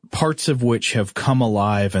 parts of which have come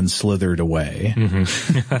alive and slithered away.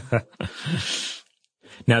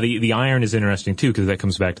 Now, the iron is interesting too, because that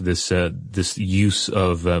comes back to this use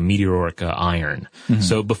of meteoric iron.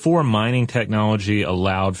 So before mining technology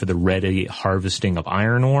allowed for the ready harvesting of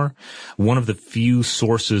iron ore, one of the few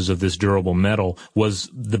sources of this durable metal was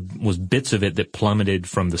bits of it that plummeted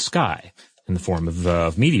from the sky in the form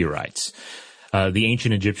of meteorites. The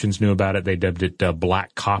ancient Egyptians knew about it. They dubbed it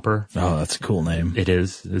black copper. Oh, that's a cool name. It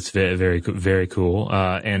is. It's very, very, very cool.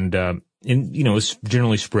 It's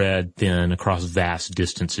generally spread thin across vast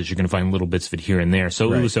distances. You're going to find little bits of it here and there.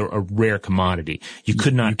 So it was a rare commodity. You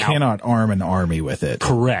cannot arm an army with it.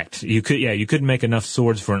 Correct. You couldn't make enough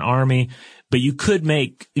swords for an army, but you could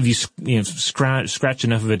make, if you scratch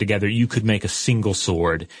enough of it together, you could make a single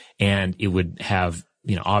sword, and it would have,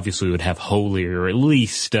 obviously it would have holy or at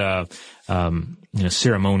least,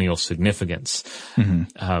 ceremonial significance.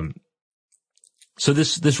 So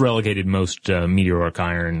this relegated most meteoric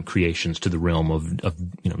iron creations to the realm of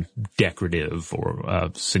decorative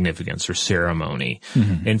or significance or ceremony.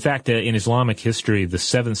 In fact, in Islamic history, the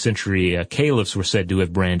 7th century caliphs were said to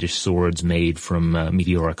have brandished swords made from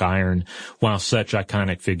meteoric iron, while such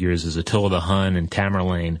iconic figures as Attila the Hun and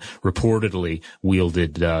Tamerlane reportedly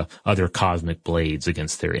wielded other cosmic blades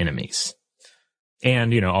against their enemies.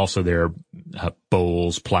 And, also there are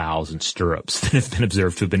bowls, plows, and stirrups that have been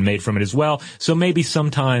observed to have been made from it as well. So maybe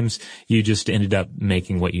sometimes you just ended up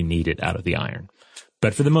making what you needed out of the iron.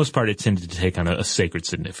 But for the most part, it tended to take on a sacred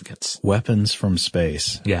significance. Weapons from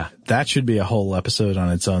space. Yeah. That should be a whole episode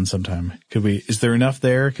on its own sometime. Is there enough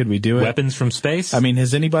there? Could we do it? Weapons from space? I mean,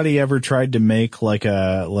 has anybody ever tried to make what do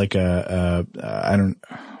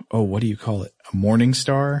you call it? A morning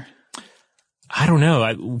star? I don't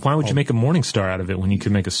know. Why would you make a morning star out of it when you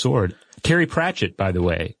could make a sword? Terry Pratchett, by the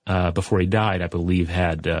way, before he died, I believe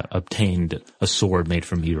had obtained a sword made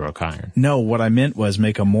from meteoric iron. No, what I meant was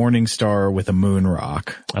make a morning star with a moon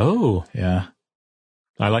rock. Oh. Yeah.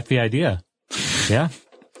 I like the idea. Yeah.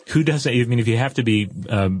 Who does that? I mean, if you have to be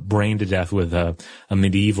brained to death with a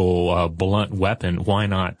medieval blunt weapon, why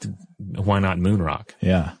not moon rock?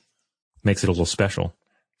 Yeah. Makes it a little special.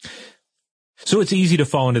 So it's easy to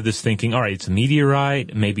fall into this thinking, all right, it's a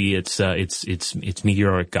meteorite, maybe it's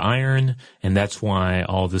meteoric iron, and that's why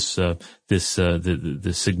all the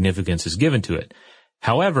significance is given to it.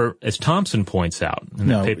 However, as Thompson points out,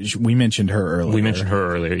 we mentioned her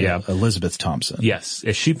earlier. Yeah. Elizabeth Thompson. Yes.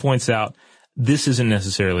 As she points out, this isn't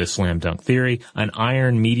necessarily a slam dunk theory. An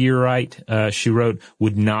iron meteorite, she wrote,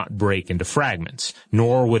 would not break into fragments,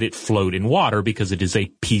 nor would it float in water because it is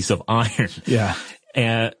a piece of iron. Yeah.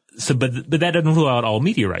 but that doesn't rule out all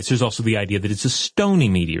meteorites. There's also the idea that it's a stony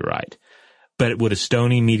meteorite. But would a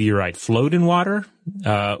stony meteorite float in water?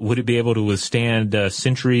 Would it be able to withstand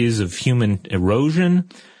centuries of human erosion?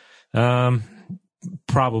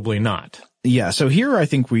 Probably not. Yeah, so here I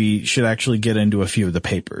think we should actually get into a few of the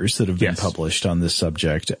papers that have been published on this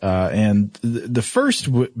subject. And the first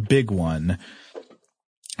big one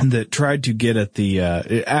that tried to get at the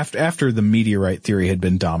after the meteorite theory had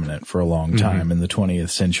been dominant for a long time in the 20th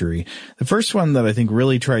century. The first one that I think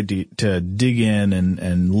really tried to dig in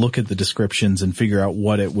and look at the descriptions and figure out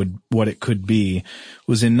what it could be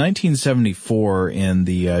was in 1974 in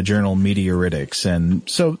the journal Meteoritics. And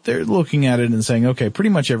so they're looking at it and saying, okay, pretty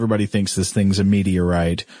much everybody thinks this thing's a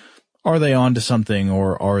meteorite. Are they onto something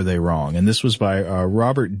or are they wrong? And this was by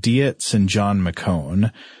Robert Dietz and John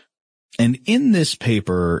McCone. And in this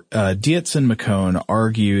paper, Dietz and McCone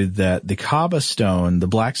argued that the Kaaba stone, the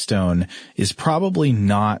black stone, is probably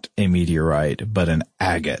not a meteorite, but an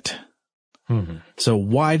agate. So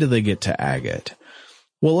why do they get to agate?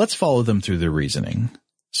 Well, let's follow them through their reasoning.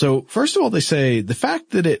 So first of all, they say the fact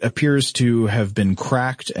that it appears to have been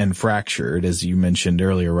cracked and fractured, as you mentioned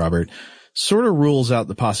earlier, Robert, sort of rules out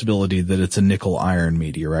the possibility that it's a nickel iron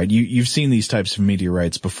meteorite. You've seen these types of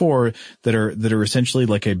meteorites before that are essentially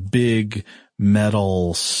like a big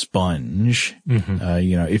metal sponge.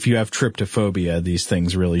 If you have tryptophobia, these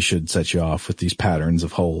things really should set you off with these patterns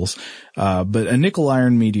of holes. But a nickel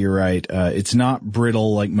iron meteorite, it's not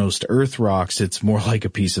brittle like most Earth rocks. It's more like a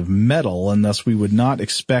piece of metal, and thus we would not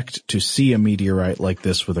expect to see a meteorite like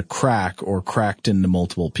this with a crack or cracked into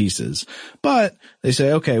multiple pieces. But they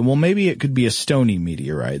say, okay, well, maybe it could be a stony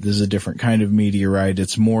meteorite. This is a different kind of meteorite.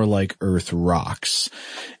 It's more like Earth rocks.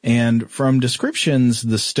 And from descriptions,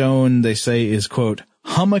 the stone, they say, is, quote,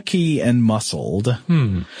 hummocky and muscled.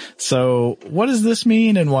 So what does this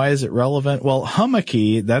mean and why is it relevant? Well,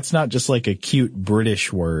 hummocky, that's not just like a cute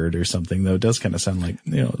British word or something, though. It does kind of sound like,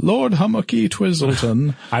 Lord Hummocky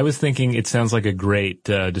Twizzleton. I was thinking it sounds like a great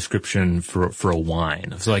description for a wine.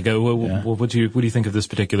 It's like, what do you think of this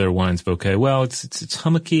particular wine's bouquet? Well, it's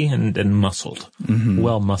hummocky and muscled.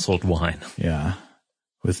 Well muscled wine. Yeah.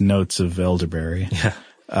 With notes of elderberry.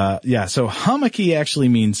 So hummocky actually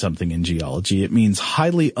means something in geology. It means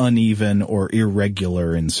highly uneven or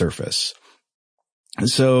irregular in surface.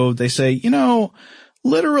 So they say,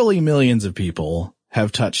 literally millions of people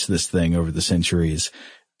have touched this thing over the centuries,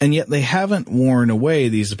 and yet they haven't worn away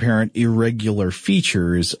these apparent irregular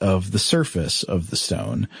features of the surface of the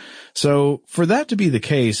stone. So for that to be the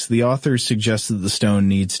case, the authors suggest that the stone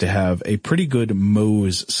needs to have a pretty good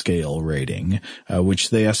Mohs scale rating, which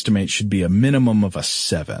they estimate should be a minimum of a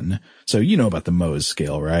 7. So you know about the Mohs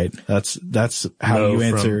scale, right? That's how you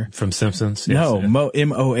answer. From Simpsons? No,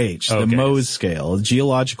 M-O-H, the Mohs scale,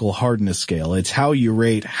 geological hardness scale. It's how you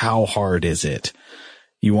rate how hard is it.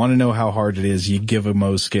 You want to know how hard it is, you give a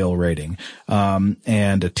Mohs scale rating.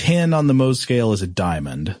 And a 10 on the Mohs scale is a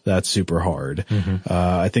diamond. That's super hard.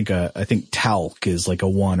 I think talc is like a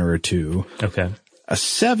 1 or a 2. Okay. A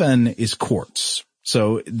 7 is quartz.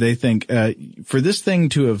 So they think, for this thing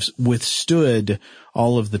to have withstood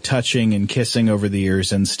all of the touching and kissing over the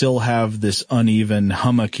years and still have this uneven,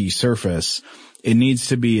 hummocky surface, it needs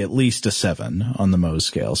to be at least a 7 on the Mohs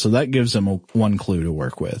scale. So that gives them one clue to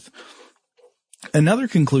work with. Another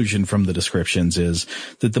conclusion from the descriptions is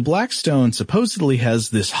that the black stone supposedly has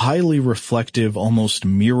this highly reflective, almost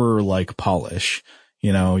mirror-like polish.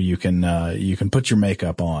 You can put your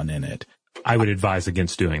makeup on in it. I would advise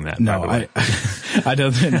against doing that. No, by the way. I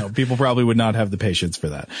don't know. People probably would not have the patience for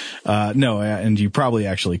that. And you probably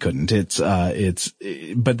actually couldn't.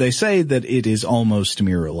 But they say that it is almost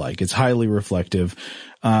mirror-like. It's highly reflective.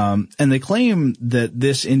 And they claim that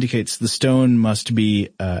this indicates the stone must be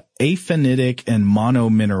aphanitic and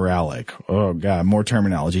monomineralic. Oh God, more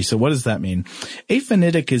terminology. So what does that mean?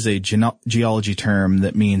 Aphanitic is a geology term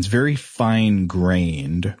that means very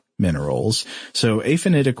fine-grained minerals. So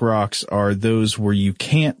aphanitic rocks are those where you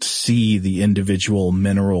can't see the individual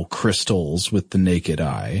mineral crystals with the naked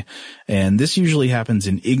eye. And this usually happens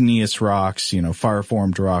in igneous rocks,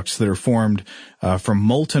 fire-formed rocks that are formed from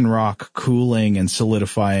molten rock cooling and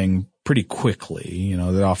solidifying pretty quickly.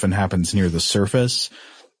 That often happens near the surface.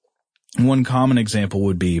 One common example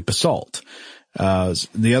would be basalt.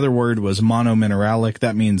 The other word was monomineralic.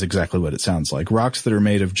 That means exactly what it sounds like. Rocks that are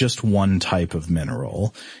made of just one type of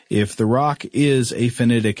mineral. If the rock is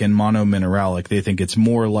aphanitic and monomineralic, they think it's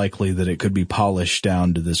more likely that it could be polished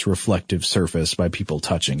down to this reflective surface by people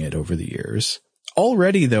touching it over the years.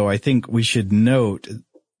 Already, though, I think we should note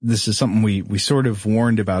this is something we sort of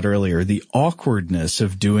warned about earlier, the awkwardness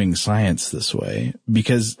of doing science this way,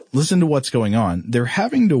 because listen to what's going on. They're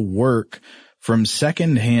having to work from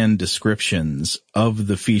secondhand descriptions of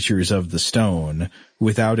the features of the stone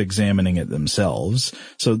without examining it themselves.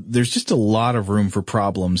 So there's just a lot of room for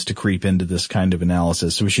problems to creep into this kind of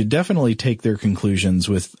analysis. So we should definitely take their conclusions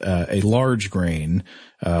with a large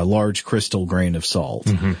crystal grain of salt.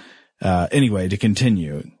 Mm-hmm. Anyway, to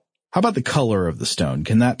continue. How about the color of the stone?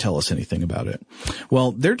 Can that tell us anything about it?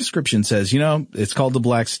 Well, their description says, it's called the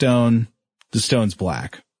black stone. The stone's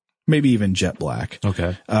black. Maybe even jet black.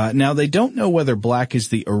 Okay. Now, they don't know whether black is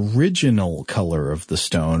the original color of the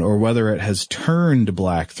stone or whether it has turned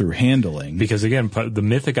black through handling. Because, again, the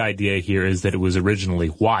mythic idea here is that it was originally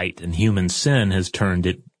white, and human sin has turned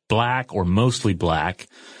it black or mostly black.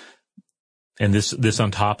 And this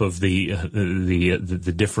on top of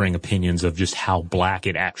the differing opinions of just how black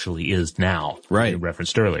it actually is now. Right. You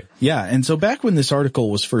referenced earlier. Yeah. And so back when this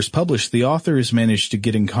article was first published, the authors managed to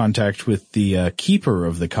get in contact with the keeper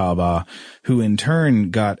of the Kaaba, who in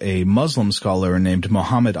turn got a Muslim scholar named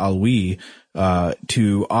Muhammad Alwi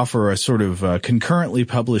to offer a sort of concurrently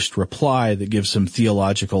published reply that gives some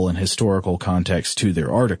theological and historical context to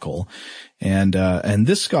their article. And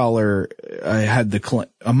this scholar had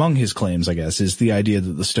among his claims, I guess, is the idea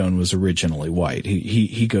that the stone was originally white.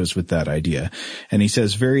 He goes with that idea. And he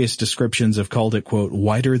says various descriptions have called it, quote,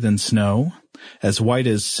 whiter than snow, as white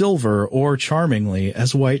as silver, or charmingly,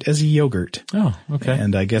 as white as yogurt. Oh, okay.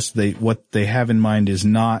 And I guess what they have in mind is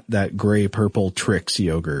not that gray purple Trix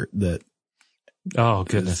yogurt that. Oh,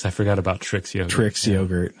 goodness. I forgot about Trix yogurt. Trix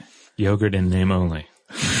yogurt. Yogurt in name only.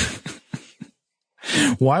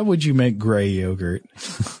 Why would you make gray yogurt?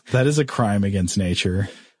 That is a crime against nature.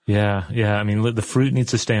 Yeah. I mean, the fruit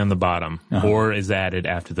needs to stay on the bottom, or is added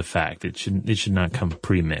after the fact. It should not come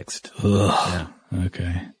pre-mixed. Ugh. Yeah.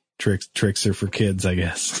 Okay. Tricks are for kids, I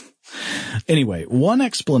guess. Anyway, one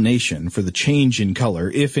explanation for the change in color,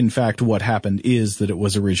 if in fact what happened is that it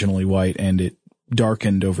was originally white and it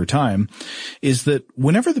darkened over time, is that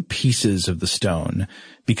whenever the pieces of the stone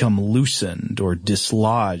become loosened or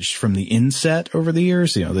dislodged from the inset over the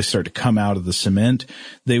years, they start to come out of the cement,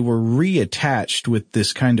 they were reattached with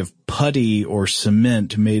this kind of putty or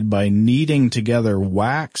cement made by kneading together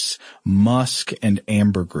wax, musk, and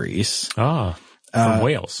ambergris. From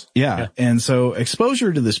Wales. Yeah. And so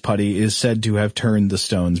exposure to this putty is said to have turned the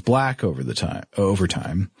stones black over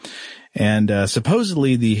time. And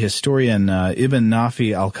supposedly the historian Ibn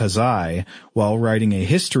Nafi al-Khazai, while writing a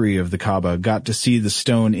history of the Kaaba, got to see the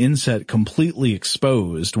stone inset completely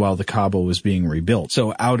exposed while the Kaaba was being rebuilt,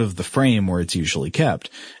 so out of the frame where it's usually kept.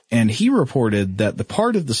 And he reported that the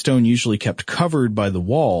part of the stone usually kept covered by the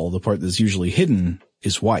wall, the part that's usually hidden,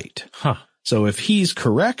 is white. Huh. So if he's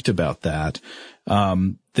correct about that,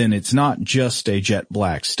 then it's not just a jet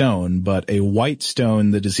black stone, but a white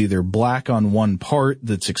stone that is either black on one part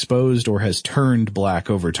that's exposed or has turned black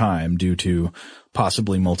over time due to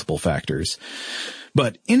possibly multiple factors.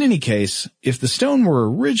 But in any case, if the stone were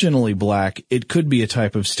originally black, it could be a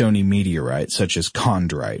type of stony meteorite, such as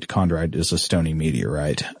chondrite. Chondrite is a stony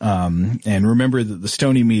meteorite. And remember that the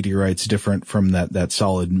stony meteorite's different from that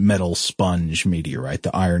solid metal sponge meteorite,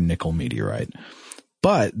 the iron nickel meteorite.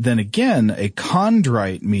 But then again, a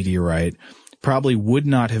chondrite meteorite probably would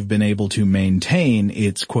not have been able to maintain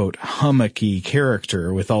its, quote, hummocky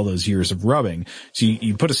character with all those years of rubbing. So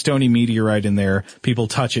you put a stony meteorite in there, people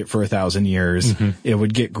touch it for 1,000 years, it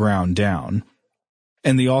would get ground down.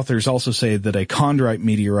 And the authors also say that a chondrite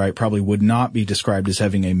meteorite probably would not be described as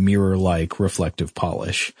having a mirror-like reflective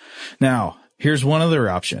polish. Now, here's one other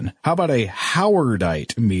option. How about a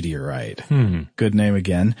Howardite meteorite? Good name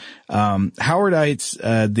again.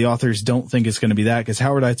 Howardites, the authors don't think it's going to be that because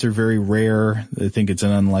Howardites are very rare. They think it's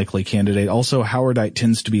an unlikely candidate. Also, Howardite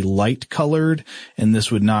tends to be light colored, and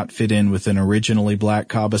this would not fit in with an originally black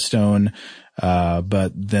Kaaba stone.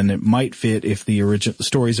 But then it might fit if the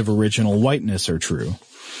stories of original whiteness are true.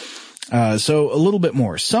 So a little bit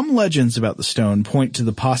more. Some legends about the stone point to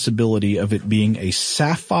the possibility of it being a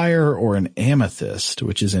sapphire or an amethyst,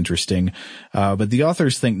 which is interesting. But the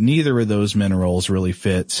authors think neither of those minerals really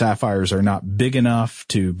fit. Sapphires are not big enough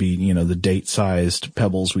to be, the date-sized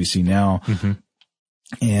pebbles we see now.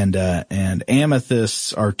 And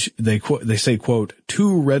amethysts are, they say, quote,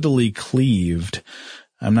 too readily cleaved.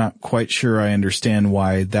 I'm not quite sure I understand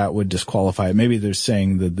why that would disqualify it. Maybe they're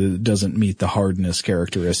saying that it doesn't meet the hardness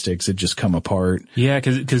characteristics. It just come apart. Yeah,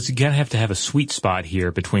 because you gotta have to have a sweet spot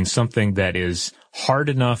here between something that is hard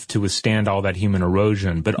enough to withstand all that human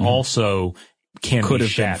erosion, but also could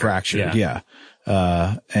have been fractured. Yeah.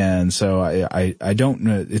 And so I don't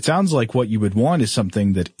know. It sounds like what you would want is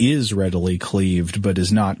something that is readily cleaved, but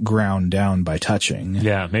is not ground down by touching.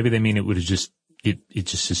 Yeah. Maybe they mean it just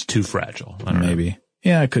is too fragile. I don't know. Maybe.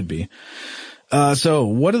 Yeah, it could be. So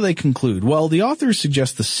what do they conclude? Well, the authors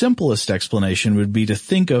suggest the simplest explanation would be to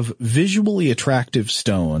think of visually attractive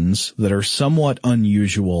stones that are somewhat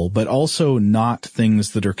unusual, but also not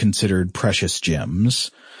things that are considered precious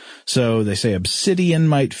gems. So they say obsidian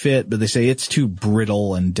might fit, but they say it's too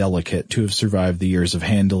brittle and delicate to have survived the years of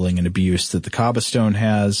handling and abuse that the Kaaba stone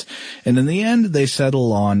has. And in the end, they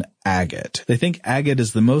settle on agate. They think agate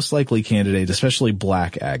is the most likely candidate, especially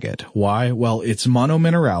black agate. Why? Well, it's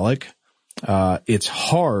monomineralic. It's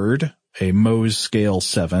hard, a Mohs scale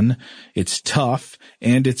 7. It's tough,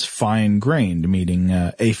 and it's fine-grained, meaning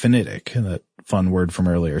aphanitic, that fun word from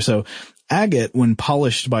earlier. So agate, when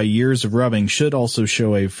polished by years of rubbing, should also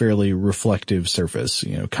show a fairly reflective surface,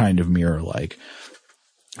 kind of mirror-like.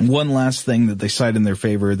 One last thing that they cite in their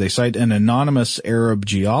favor, they cite an anonymous Arab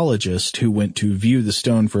geologist who went to view the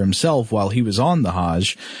stone for himself while he was on the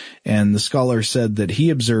Hajj, and the scholar said that he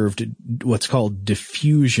observed what's called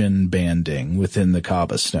diffusion banding within the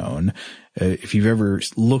Kaaba stone. If you've ever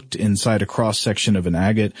looked inside a cross-section of an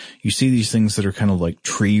agate, you see these things that are kind of like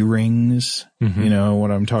tree rings. Mm-hmm. You know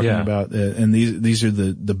what I'm talking about? And these are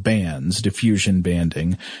the bands, diffusion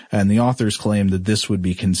banding. And the authors claim that this would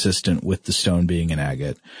be consistent with the stone being an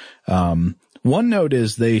agate. One note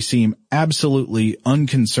is they seem absolutely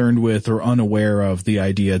unconcerned with or unaware of the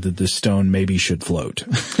idea that this stone maybe should float.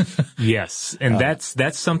 Yes, and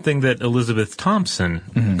that's something that Elizabeth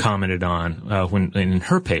Thompson commented on when in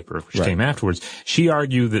her paper, which came afterwards. She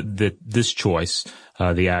argued that this choice,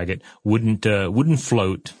 the agate, wouldn't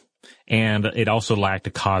float, and it also lacked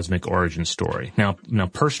a cosmic origin story. Now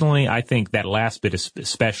personally, I think that last bit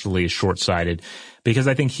especially is short-sighted, because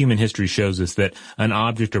I think human history shows us that an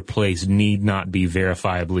object or place need not be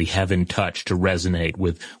verifiably heaven-touched to resonate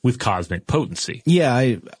with cosmic potency.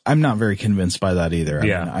 Yeah, I'm not very convinced by that either. I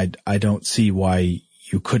mean, I don't see why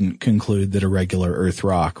you couldn't conclude that a regular Earth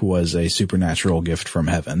rock was a supernatural gift from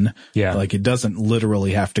heaven. Yeah. Like, it doesn't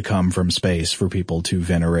literally have to come from space for people to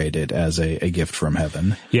venerate it as a gift from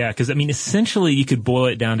heaven. Yeah, because, I mean, essentially you could boil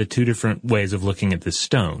it down to two different ways of looking at this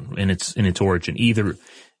stone in its origin. Either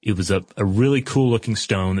it was a really cool-looking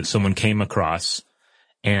stone that someone came across,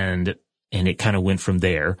 and it kind of went from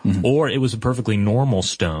there, or it was a perfectly normal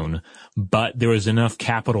stone, but there was enough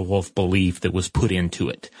capital of belief that was put into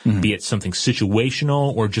it, be it something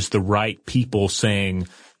situational or just the right people saying,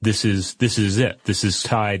 this is it. This is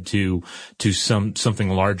tied to something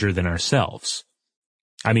larger than ourselves.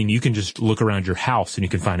 I mean, you can just look around your house and you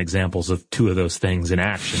can find examples of two of those things in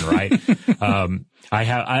action, right?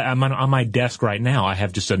 I'm on my desk right now. I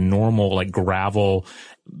have just a normal, like, gravel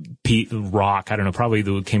rock. I don't know, probably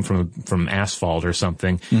that came from asphalt or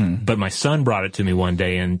something. But my son brought it to me one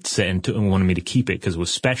day and wanted me to keep it because it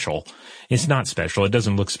was special. It's not special. It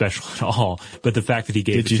doesn't look special at all. But the fact that he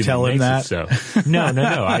gave it to me. Did you tell him that? So. No.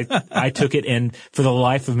 I took it, and for the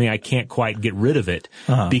life of me, I can't quite get rid of it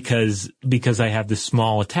because I have this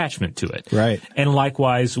small attachment to it. Right. And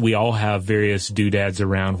likewise, we all have various doodads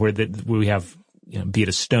around where we have, be it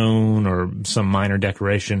a stone or some minor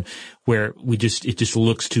decoration, where it just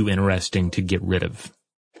looks too interesting to get rid of.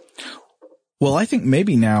 Well, I think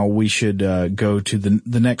maybe now we should go to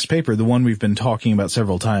the next paper, the one we've been talking about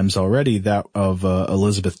several times already, that of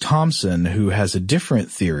Elizabeth Thompson, who has a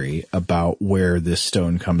different theory about where this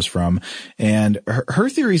stone comes from. And her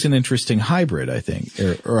theory is an interesting hybrid, I think,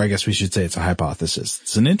 or I guess we should say it's a hypothesis.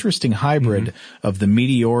 It's an interesting hybrid of the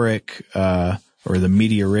meteoric or the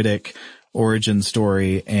meteoritic origin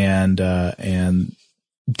story and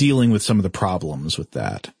dealing with some of the problems with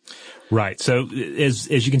that. Right. So as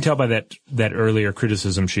you can tell by that earlier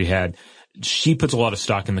criticism she had, she puts a lot of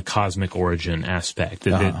stock in the cosmic origin aspect,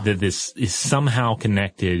 that this is somehow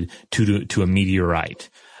connected to a meteorite.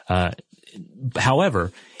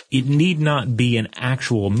 However, it need not be an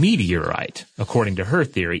actual meteorite, according to her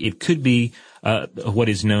theory. It could be what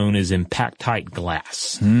is known as impactite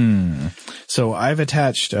glass. So I've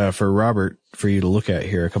attached for Robert for you to look at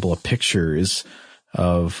here a couple of pictures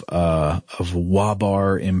of Wabar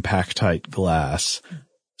impactite glass.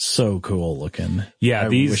 So cool looking. Yeah, I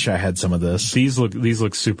wish I had some of this. These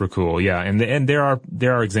look super cool. Yeah, and there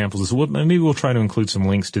are examples. Maybe we'll try to include some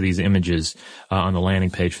links to these images on the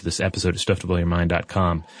landing page for this episode at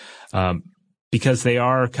stufftoblowyourmind.com. Because they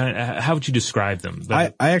are kind of, how would you describe them?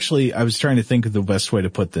 I was trying to think of the best way to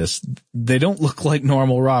put this. They don't look like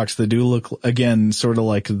normal rocks. They do look, again, sort of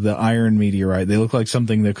like the iron meteorite. They look like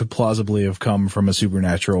something that could plausibly have come from a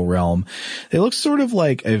supernatural realm. They look sort of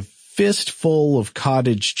like a fistful of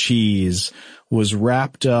cottage cheese was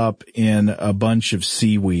wrapped up in a bunch of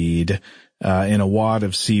seaweed, in a wad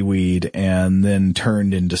of seaweed, and then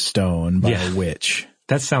turned into stone by a witch.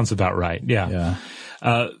 That sounds about right. Yeah.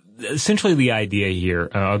 Essentially the idea here,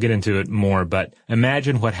 I'll get into it more, but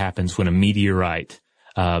imagine what happens when a meteorite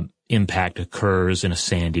impact occurs in a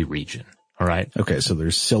sandy region. All right. Okay, so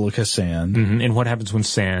there's silica sand. Mm-hmm. And what happens when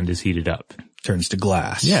sand is heated up? Turns to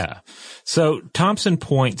glass. Yeah. So Thompson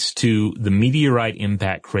points to the meteorite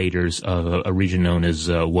impact craters of a region known as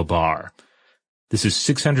Wabar. This is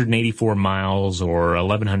 684 miles or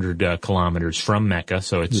 1,100 kilometers from Mecca,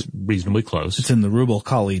 so it's reasonably close. It's in the Rub' al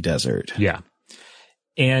Khali Desert. Yeah.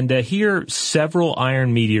 And here, several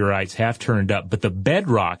iron meteorites have turned up, but the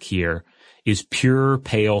bedrock here is pure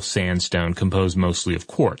pale sandstone composed mostly of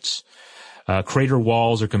quartz. Crater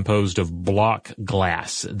walls are composed of block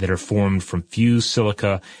glass that are formed from fused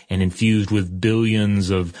silica and infused with billions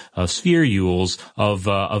of spherules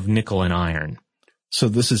of nickel and iron. So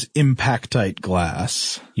this is impactite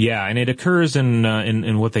glass. Yeah, and it occurs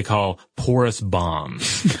in what they call porous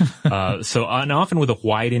bombs. And often with a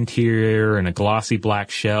white interior and a glossy black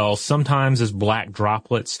shell, sometimes as black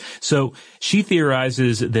droplets. So she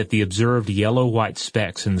theorizes that the observed yellow-white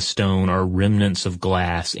specks in the stone are remnants of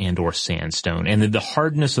glass and or sandstone, and that the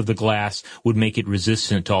hardness of the glass would make it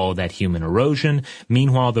resistant to all of that human erosion.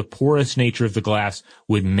 Meanwhile, the porous nature of the glass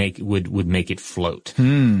would make it float.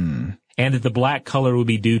 And that the black color would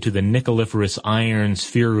be due to the nickeliferous iron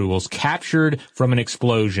spherules captured from an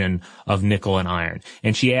explosion of nickel and iron.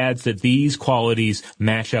 And she adds that these qualities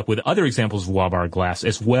match up with other examples of Wabar glass,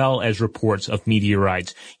 as well as reports of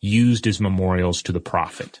meteorites used as memorials to the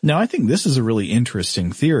prophet. Now, I think this is a really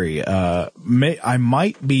interesting theory. I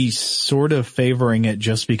might be sort of favoring it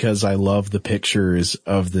just because I love the pictures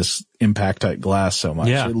of this impactite glass so much.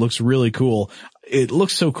 Yeah. It looks really cool. It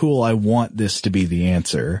looks so cool. I want this to be the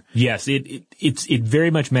answer. Yes, it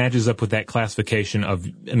very much matches up with that classification of,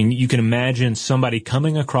 I mean, you can imagine somebody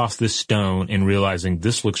coming across this stone and realizing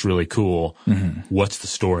this looks really cool. Mm-hmm. What's the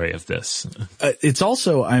story of this? It's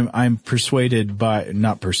also, I'm persuaded by,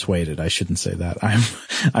 not persuaded, I shouldn't say that.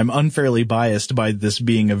 I'm unfairly biased by this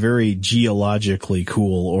being a very geologically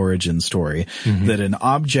cool origin story. Mm-hmm. That an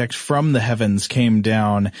object from the heavens came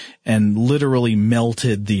down and literally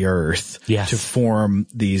melted the earth. Yes. To form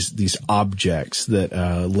these objects that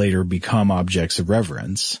later become objects of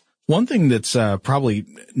reverence. One thing that's probably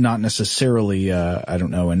not necessarily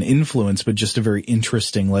an influence, but just a very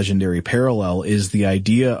interesting legendary parallel is the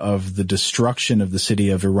idea of the destruction of the city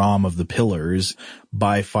of Iram of the Pillars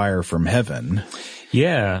by fire from heaven.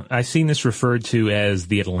 Yeah, I've seen this referred to as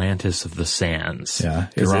the Atlantis of the Sands. Yeah,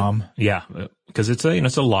 Iram. Because it's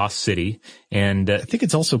a lost city, and I think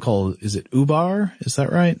it's also called, is it Ubar? Is that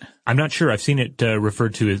right? I'm not sure. I've seen it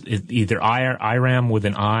referred to as either Iram with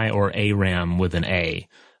an I or Aram with an A,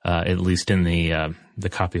 at least in the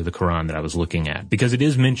copy of the Quran that I was looking at, because it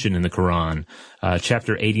is mentioned in the Quran,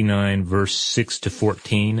 chapter 89, verse 6 to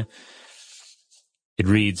 14. It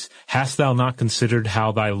reads, "Hast thou not considered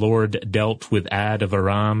how thy Lord dealt with Ad of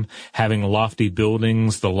Aram, having lofty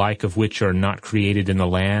buildings, the like of which are not created in the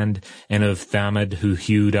land, and of Thamud, who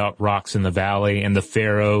hewed out rocks in the valley, and the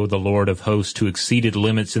Pharaoh, the Lord of hosts, who exceeded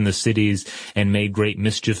limits in the cities, and made great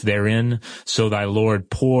mischief therein? So thy Lord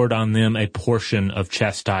poured on them a portion of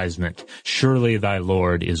chastisement. Surely thy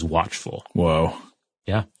Lord is watchful." Whoa.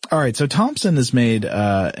 Yeah. All right, so Thompson has made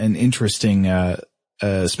an interesting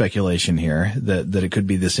speculation here that it could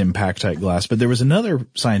be this impactite glass, but there was another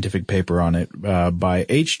scientific paper on it by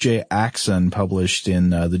H.J. Axon, published in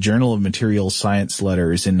the Journal of Material Science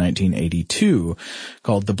Letters in 1982,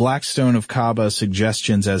 called "The Black Stone of Kaaba: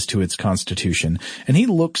 Suggestions as to Its Constitution." And he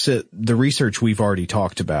looks at the research we've already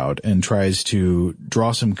talked about and tries to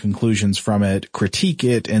draw some conclusions from it, critique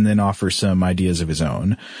it, and then offer some ideas of his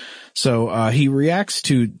own. So he reacts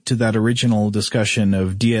to that original discussion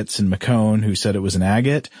of Dietz and McCone, who said it was an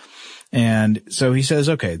agate. And so he says,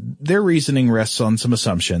 okay, their reasoning rests on some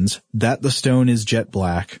assumptions that the stone is jet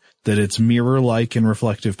black, that it's mirror-like in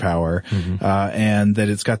reflective power, and that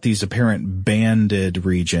it's got these apparent banded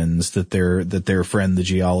regions that their friend the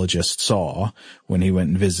geologist saw when he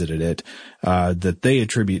went and visited it, that they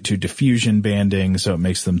attribute to diffusion banding, so it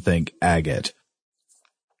makes them think agate.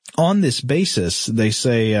 On this basis, they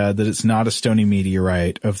say that it's not a stony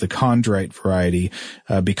meteorite of the chondrite variety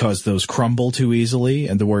because those crumble too easily,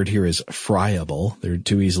 and the word here is friable. They're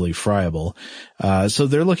too easily friable. So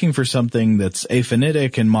they're looking for something that's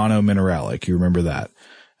aphanitic and monomineralic. You remember that.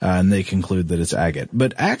 and they conclude that it's agate.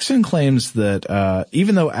 But Axon claims that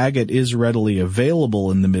even though agate is readily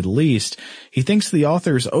available in the Middle East, he thinks the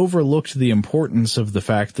authors overlooked the importance of the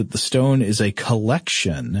fact that the stone is a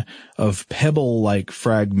collection of pebble-like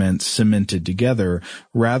fragments cemented together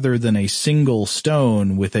rather than a single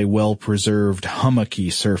stone with a well-preserved hummocky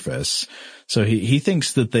surface. So he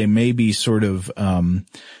thinks that they may be sort of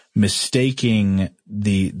mistaking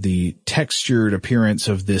the textured appearance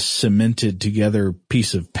of this cemented together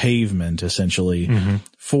piece of pavement, essentially,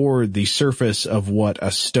 for the surface of what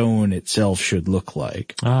a stone itself should look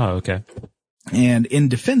like. Oh, okay. And in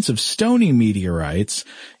defense of stony meteorites,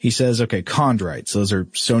 he says, okay, chondrites, those are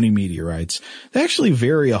stony meteorites. They actually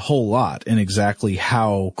vary a whole lot in exactly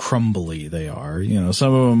how crumbly they are. You know,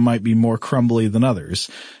 some of them might be more crumbly than others,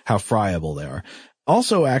 how friable they are.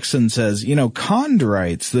 Also, Axon says, you know,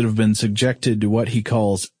 chondrites that have been subjected to what he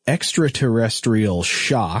calls extraterrestrial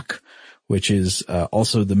shock, which is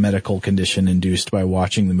also the medical condition induced by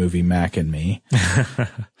watching the movie Mac and Me.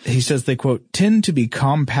 He says they, quote, tend to be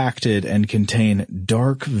compacted and contain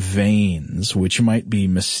dark veins, which might be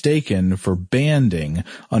mistaken for banding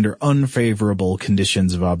under unfavorable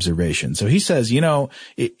conditions of observation. So he says, you know,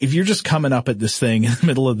 if you're just coming up at this thing in the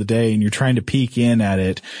middle of the day and you're trying to peek in at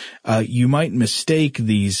it, you might mistake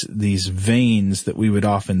these veins that we would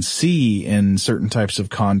often see in certain types of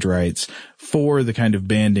chondrites for the kind of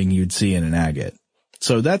banding you'd see in an agate.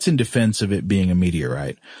 So that's in defense of it being a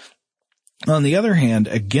meteorite. On the other hand,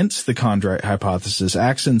 against the chondrite hypothesis,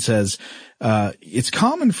 Axon says it's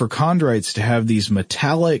common for chondrites to have these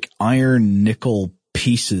metallic iron-nickel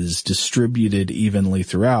pieces distributed evenly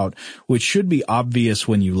throughout, which should be obvious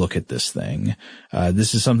when you look at this thing.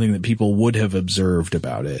 This is something that people would have observed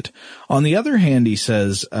about it. On the other hand, he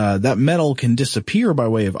says that metal can disappear by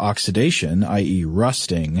way of oxidation, i.e.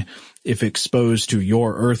 rusting, if exposed to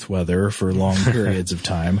your earth weather for long periods of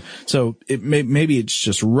time. So maybe it's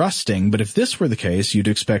just rusting, but if this were the case, you'd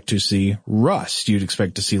expect to see rust. You'd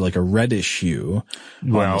expect to see like a reddish hue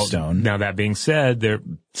on the stone. Now that being said,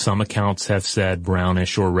 some accounts have said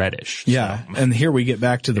brownish or reddish. Yeah. So. And here we get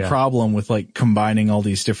back to the problem with like combining all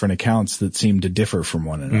these different accounts that seem to differ from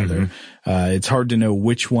one another. It's hard to know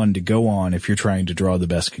which one to go on if you're trying to draw the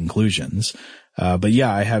best conclusions. But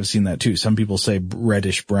yeah, I have seen that too. Some people say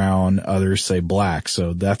reddish brown, others say black,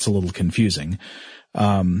 so that's a little confusing.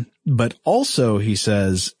 But also, he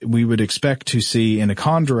says, we would expect to see in a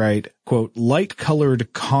chondrite, quote,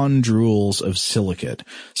 light-colored chondrules of silicate.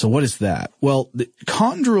 So what is that? Well, the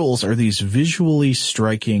chondrules are these visually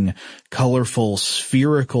striking, colorful,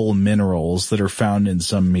 spherical minerals that are found in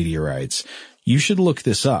some meteorites. You should look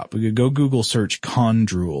this up. Go Google search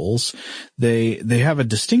chondrules. They have a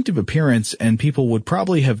distinctive appearance, and people would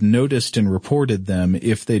probably have noticed and reported them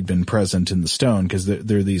if they'd been present in the stone, because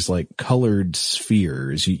they're these like colored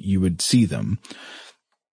spheres. You would see them.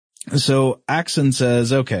 So Axon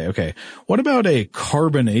says, okay, what about a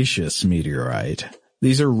carbonaceous meteorite?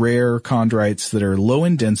 These are rare chondrites that are low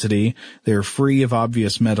in density. They're free of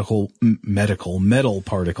obvious metal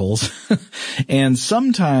particles. And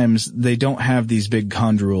sometimes they don't have these big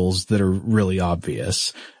chondrules that are really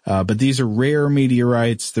obvious. But these are rare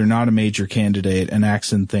meteorites. They're not a major candidate. And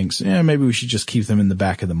Axon thinks, maybe we should just keep them in the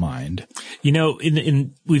back of the mind. You know,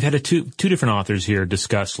 we've had two different authors here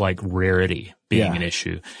discuss like rarity being an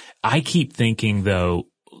issue. I keep thinking though,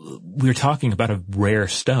 we're talking about a rare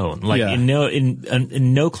stone. Like in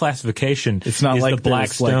no classification, it's not is like the black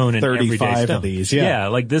stone like 35 an everyday stone. Of these. Yeah,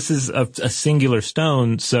 like this is a singular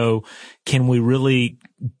stone. So can we really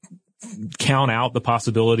count out the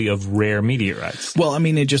possibility of rare meteorites? Well, I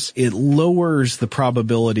mean, it lowers the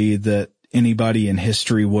probability that anybody in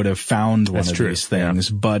history would have found one of these things,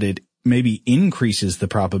 but it maybe increases the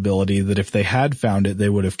probability that if they had found it, they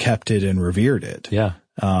would have kept it and revered it. Yeah.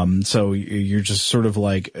 So you're just sort of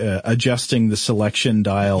like adjusting the selection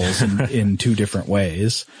dials in two different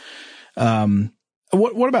ways.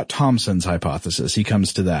 What about Thomson's hypothesis? He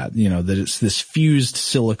comes to that, that it's this fused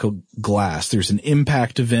silica glass. There's an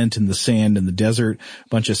impact event in the sand in the desert. A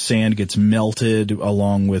bunch of sand gets melted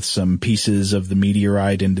along with some pieces of the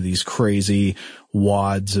meteorite into these crazy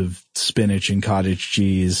wads of spinach and cottage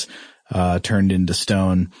cheese, turned into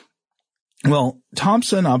stone. Well,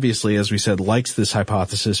 Thomson, obviously, as we said, likes this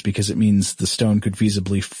hypothesis because it means the stone could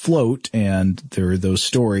feasibly float, and there are those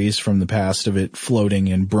stories from the past of it floating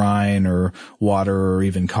in brine or water or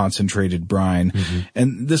even concentrated brine. Mm-hmm.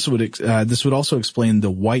 And this would also explain the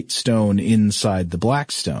white stone inside the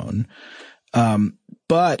black stone.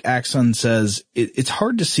 But Axon says it's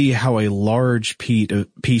hard to see how a large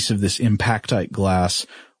piece of this impactite glass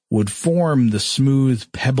would form the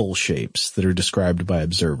smooth pebble shapes that are described by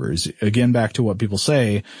observers. Again, back to what people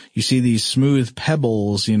say, you see these smooth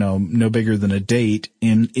pebbles, no bigger than a date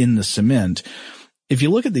in the cement. If you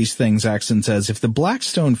look at these things, Axon says, if the black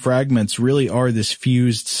stone fragments really are this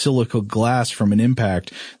fused silica glass from an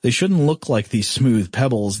impact, they shouldn't look like these smooth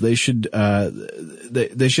pebbles. They should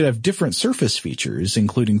have different surface features,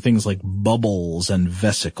 including things like bubbles and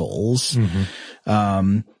vesicles.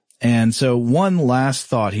 And so one last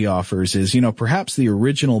thought he offers is, perhaps the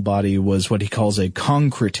original body was what he calls a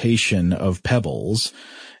concretation of pebbles.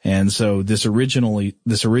 And so this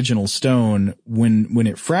original stone, when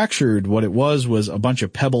it fractured, what it was a bunch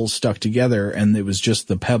of pebbles stuck together, and it was just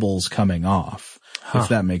the pebbles coming off. If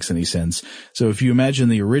that makes any sense. So if you imagine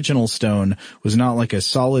the original stone was not like a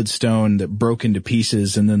solid stone that broke into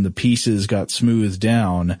pieces and then the pieces got smoothed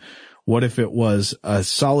down, what if it was a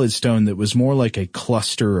solid stone that was more like a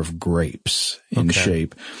cluster of grapes in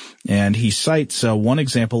shape? And he cites one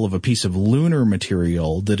example of a piece of lunar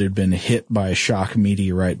material that had been hit by a shock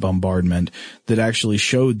meteorite bombardment that actually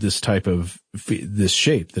showed this type of this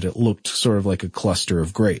shape, that it looked sort of like a cluster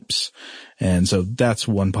of grapes. And so that's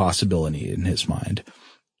one possibility in his mind.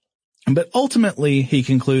 But ultimately, he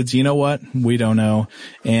concludes, you know what? We don't know.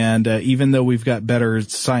 And even though we've got better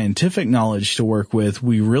scientific knowledge to work with,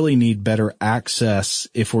 we really need better access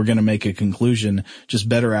if we're going to make a conclusion, just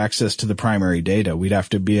better access to the primary data. We'd have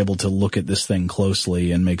to be able to look at this thing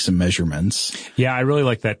closely and make some measurements. Yeah, I really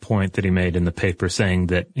like that point that he made in the paper, saying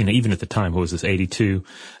that, even at the time, what was this, 82,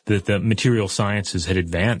 that the material sciences had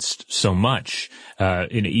advanced so much,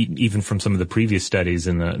 even from some of the previous studies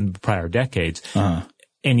in the prior decades.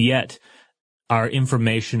 And yet, our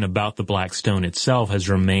information about the black stone itself has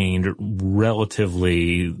remained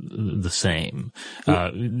relatively the same.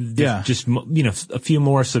 Just, a few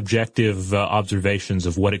more subjective observations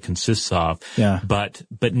of what it consists of. Yeah. But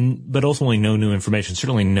ultimately no new information,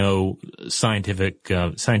 certainly no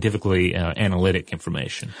scientifically analytic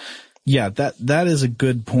information. Yeah, that is a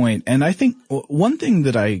good point. And I think one thing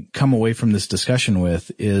that I come away from this discussion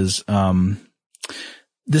with is,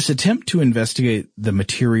 this attempt to investigate the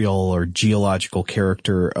material or geological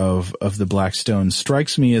character of the black stone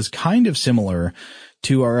strikes me as kind of similar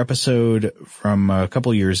to our episode from a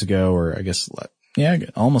couple of years ago, or I guess,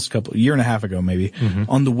 almost a year and a half ago maybe,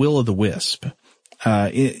 on the will-o'-the-wisp.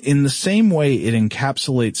 In the same way, it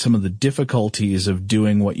encapsulates some of the difficulties of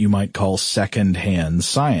doing what you might call second-hand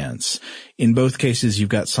science. In both cases, you've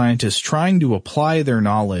got scientists trying to apply their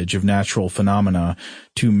knowledge of natural phenomena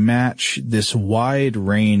to match this wide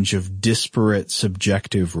range of disparate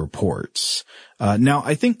subjective reports. Now,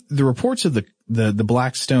 I think the reports of the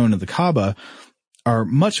black stone of the Kaaba are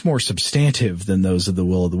much more substantive than those of the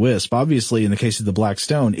will-o'-the-wisp. Obviously, in the case of the black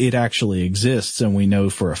stone, it actually exists, and we know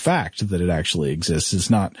for a fact that it actually exists.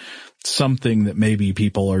 It's not something that maybe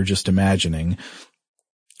people are just imagining.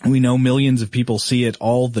 We know millions of people see it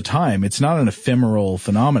all the time. It's not an ephemeral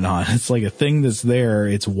phenomenon. It's like a thing that's there.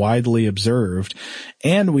 It's widely observed.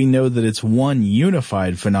 And we know that it's one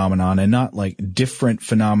unified phenomenon and not like different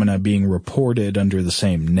phenomena being reported under the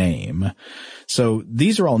same name. So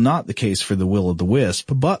these are all not the case for the will-o'-the-wisp,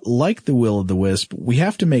 but like the will-o'-the-wisp, we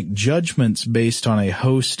have to make judgments based on a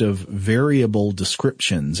host of variable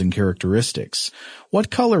descriptions and characteristics. What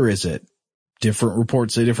color is it? Different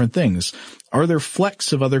reports say different things. Are there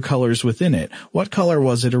flecks of other colors within it? What color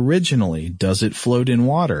was it originally? Does it float in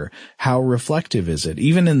water? How reflective is it?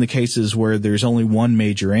 Even in the cases where there's only one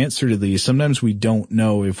major answer to these, sometimes we don't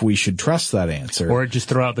know if we should trust that answer. Or just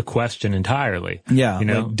throw out the question entirely. Yeah.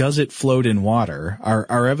 Like, does it float in water?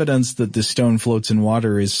 Our evidence that this stone floats in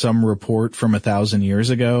water is some report from 1,000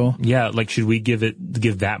 years ago. Yeah. Like, should we give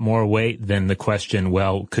that more weight than the question,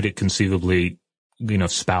 well, could it conceivably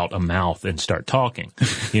spout a mouth and start talking,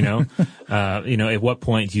 at what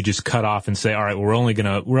point do you just cut off and say, all right, we're only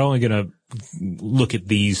gonna look at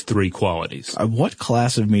these three qualities? What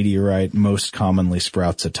class of meteorite most commonly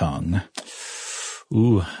sprouts a tongue?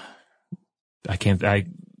 Ooh, I can't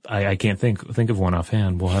think of one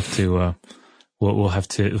offhand. We'll have to, we'll have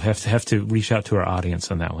to reach out to our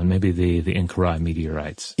audience on that one. Maybe the Incarai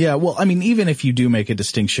meteorites. Yeah, well, I mean, even if you do make a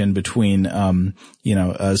distinction between,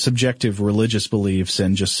 subjective religious beliefs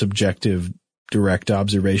and just subjective direct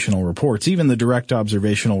observational reports, even the direct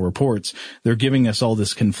observational reports, they're giving us all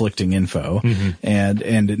this conflicting info,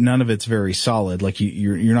 and none of it's very solid. Like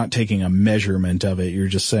you're not taking a measurement of it. You're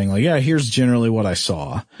just saying like, yeah, here's generally what I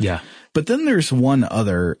saw. Yeah. But then there's one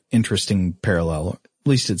other interesting parallel. At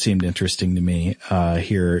least it seemed interesting to me,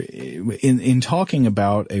 here in talking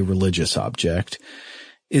about a religious object.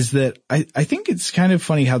 is that I think it's kind of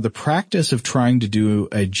funny how the practice of trying to do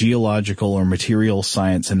a geological or material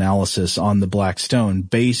science analysis on the black stone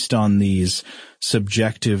based on these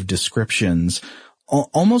subjective descriptions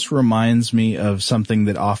almost reminds me of something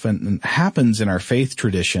that often happens in our faith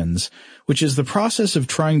traditions, which is the process of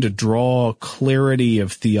trying to draw clarity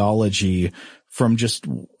of theology from just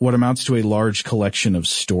what amounts to a large collection of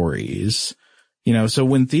stories. So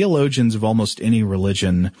when theologians of almost any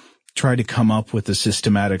religion try to come up with a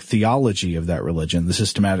systematic theology of that religion, the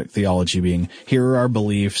systematic theology being, here are our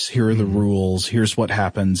beliefs, here are the rules, here's what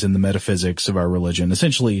happens in the metaphysics of our religion,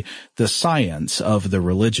 essentially the science of the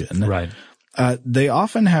religion. Right. They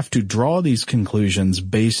often have to draw these conclusions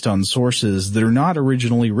based on sources that are not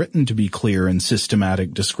originally written to be clear and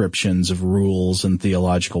systematic descriptions of rules and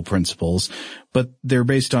theological principles, but they're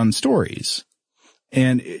based on stories.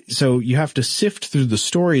 And so you have to sift through the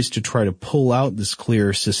stories to try to pull out this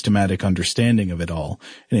clear systematic understanding of it all.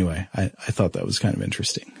 Anyway, I thought that was kind of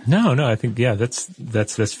interesting. No, I think, that's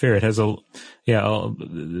fair. It has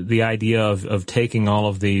the idea of taking all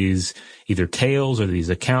of these either tales or these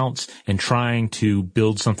accounts and trying to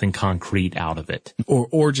build something concrete out of it.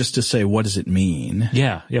 Or just to say, what does it mean?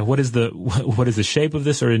 Yeah. What is the shape of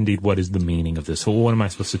this, or indeed what is the meaning of this? Well, what am I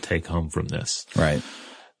supposed to take home from this? Right.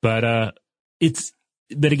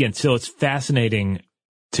 But again, still, it's fascinating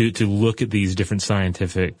to look at these different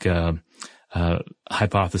scientific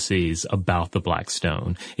hypotheses about the black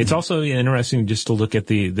stone. It's also interesting just to look at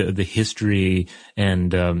the history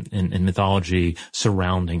and mythology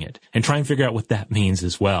surrounding it and try and figure out what that means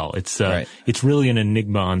as well. It's really an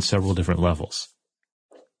enigma on several different levels.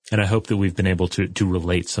 And I hope that we've been able to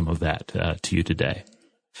relate some of that to you today.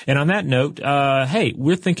 And on that note, hey,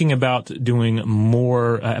 we're thinking about doing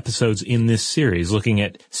more episodes in this series, looking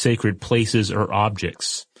at sacred places or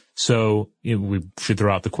objects. So we should throw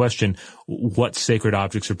out the question, what sacred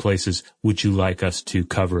objects or places would you like us to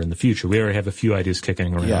cover in the future? We already have a few ideas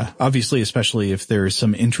kicking around. Yeah, obviously, especially if there's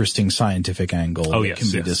some interesting scientific angle that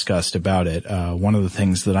can be discussed about it. One of the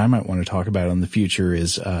things that I might want to talk about in the future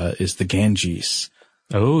is the Ganges.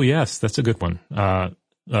 Oh, yes, that's a good one.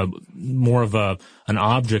 More of an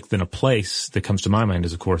object than a place that comes to my mind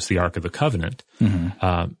is, of course, the Ark of the Covenant.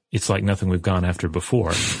 Mm-hmm. It's like nothing we've gone after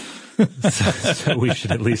before. so we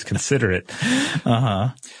should at least consider it. Uh-huh.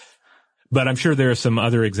 But I'm sure there are some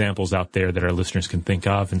other examples out there that our listeners can think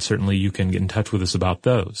of, and certainly you can get in touch with us about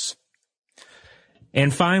those.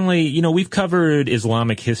 And finally, we've covered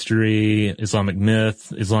Islamic history, Islamic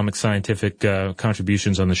myth, Islamic scientific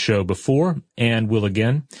contributions on the show before, and will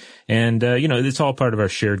again. And, it's all part of our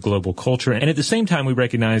shared global culture. And at the same time, we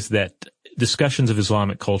recognize that discussions of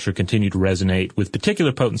Islamic culture continue to resonate with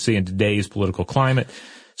particular potency in today's political climate.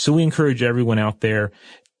 So we encourage everyone out there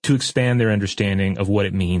to expand their understanding of what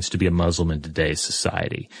it means to be a Muslim in today's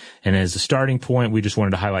society. And as a starting point, we just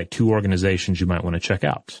wanted to highlight two organizations you might want to check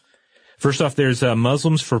out. First off, there's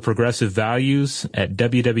Muslims for Progressive Values at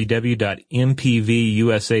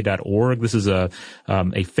www.mpvusa.org. This is a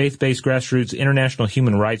faith-based grassroots international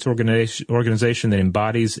human rights organization that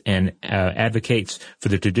embodies and advocates for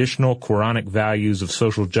the traditional Quranic values of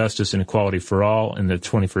social justice and equality for all in the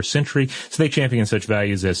 21st century. So they champion such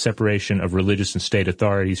values as separation of religious and state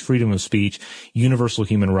authorities, freedom of speech, universal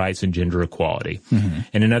human rights, and gender equality. Mm-hmm.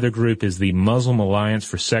 And another group is the Muslim Alliance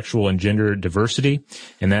for Sexual and Gender Diversity,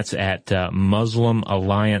 and that's at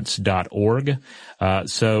muslimalliance.org.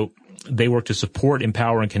 So they work to support,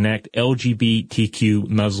 empower, and connect LGBTQ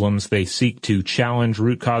Muslims. They seek to challenge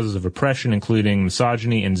root causes of oppression, including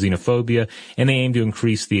misogyny and xenophobia, and they aim to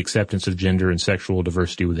increase the acceptance of gender and sexual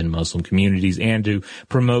diversity within Muslim communities and to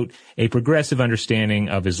promote a progressive understanding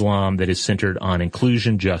of Islam that is centered on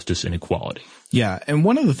inclusion, justice, and equality. Yeah, and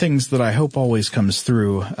one of the things that I hope always comes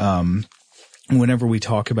through whenever we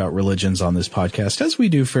talk about religions on this podcast, as we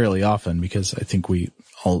do fairly often, because I think we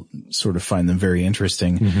all sort of find them very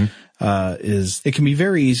interesting, mm-hmm. Is it can be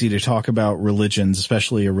very easy to talk about religions,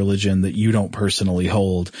 especially a religion that you don't personally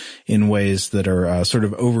hold, in ways that are sort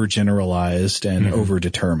of overgeneralized and mm-hmm.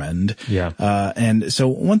 overdetermined. Yeah. And so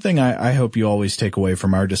one thing I hope you always take away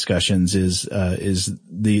from our discussions is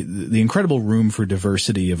the incredible room for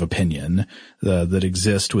diversity of opinion that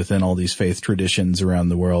exist within all these faith traditions around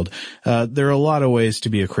the world. There are a lot of ways to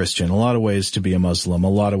be a Christian, a lot of ways to be a Muslim, a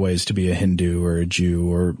lot of ways to be a Hindu or a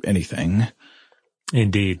Jew or anything.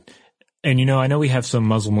 Indeed. And I know we have some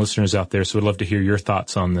Muslim listeners out there, so we'd love to hear your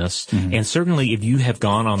thoughts on this. Mm-hmm. And certainly if you have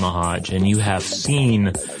gone on the Hajj and you have seen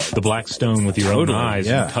the black stone with your own eyes,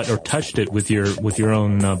 or touched it with your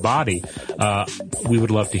own body, we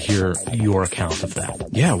would love to hear your account of that.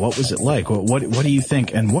 Yeah, what was it like? What do you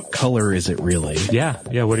think? And what color is it really? Yeah,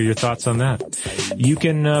 what are your thoughts on that? You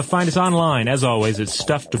can find us online, as always, at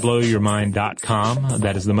stufftoblowyourmind.com.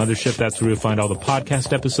 That is the mothership. That's where you'll find all the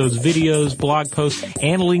podcast episodes, videos, blog posts,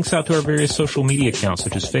 and links out to our various social media accounts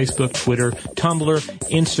such as Facebook, Twitter, Tumblr,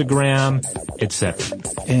 Instagram, etc.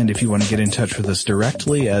 And if you want to get in touch with us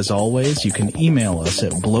directly, as always, you can email us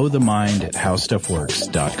at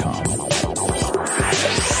blowthemind@howstuffworks.com.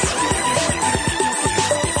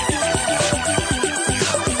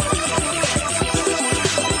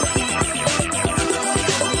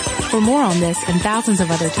 For more on this and thousands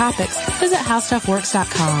of other topics, visit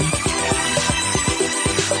howstuffworks.com.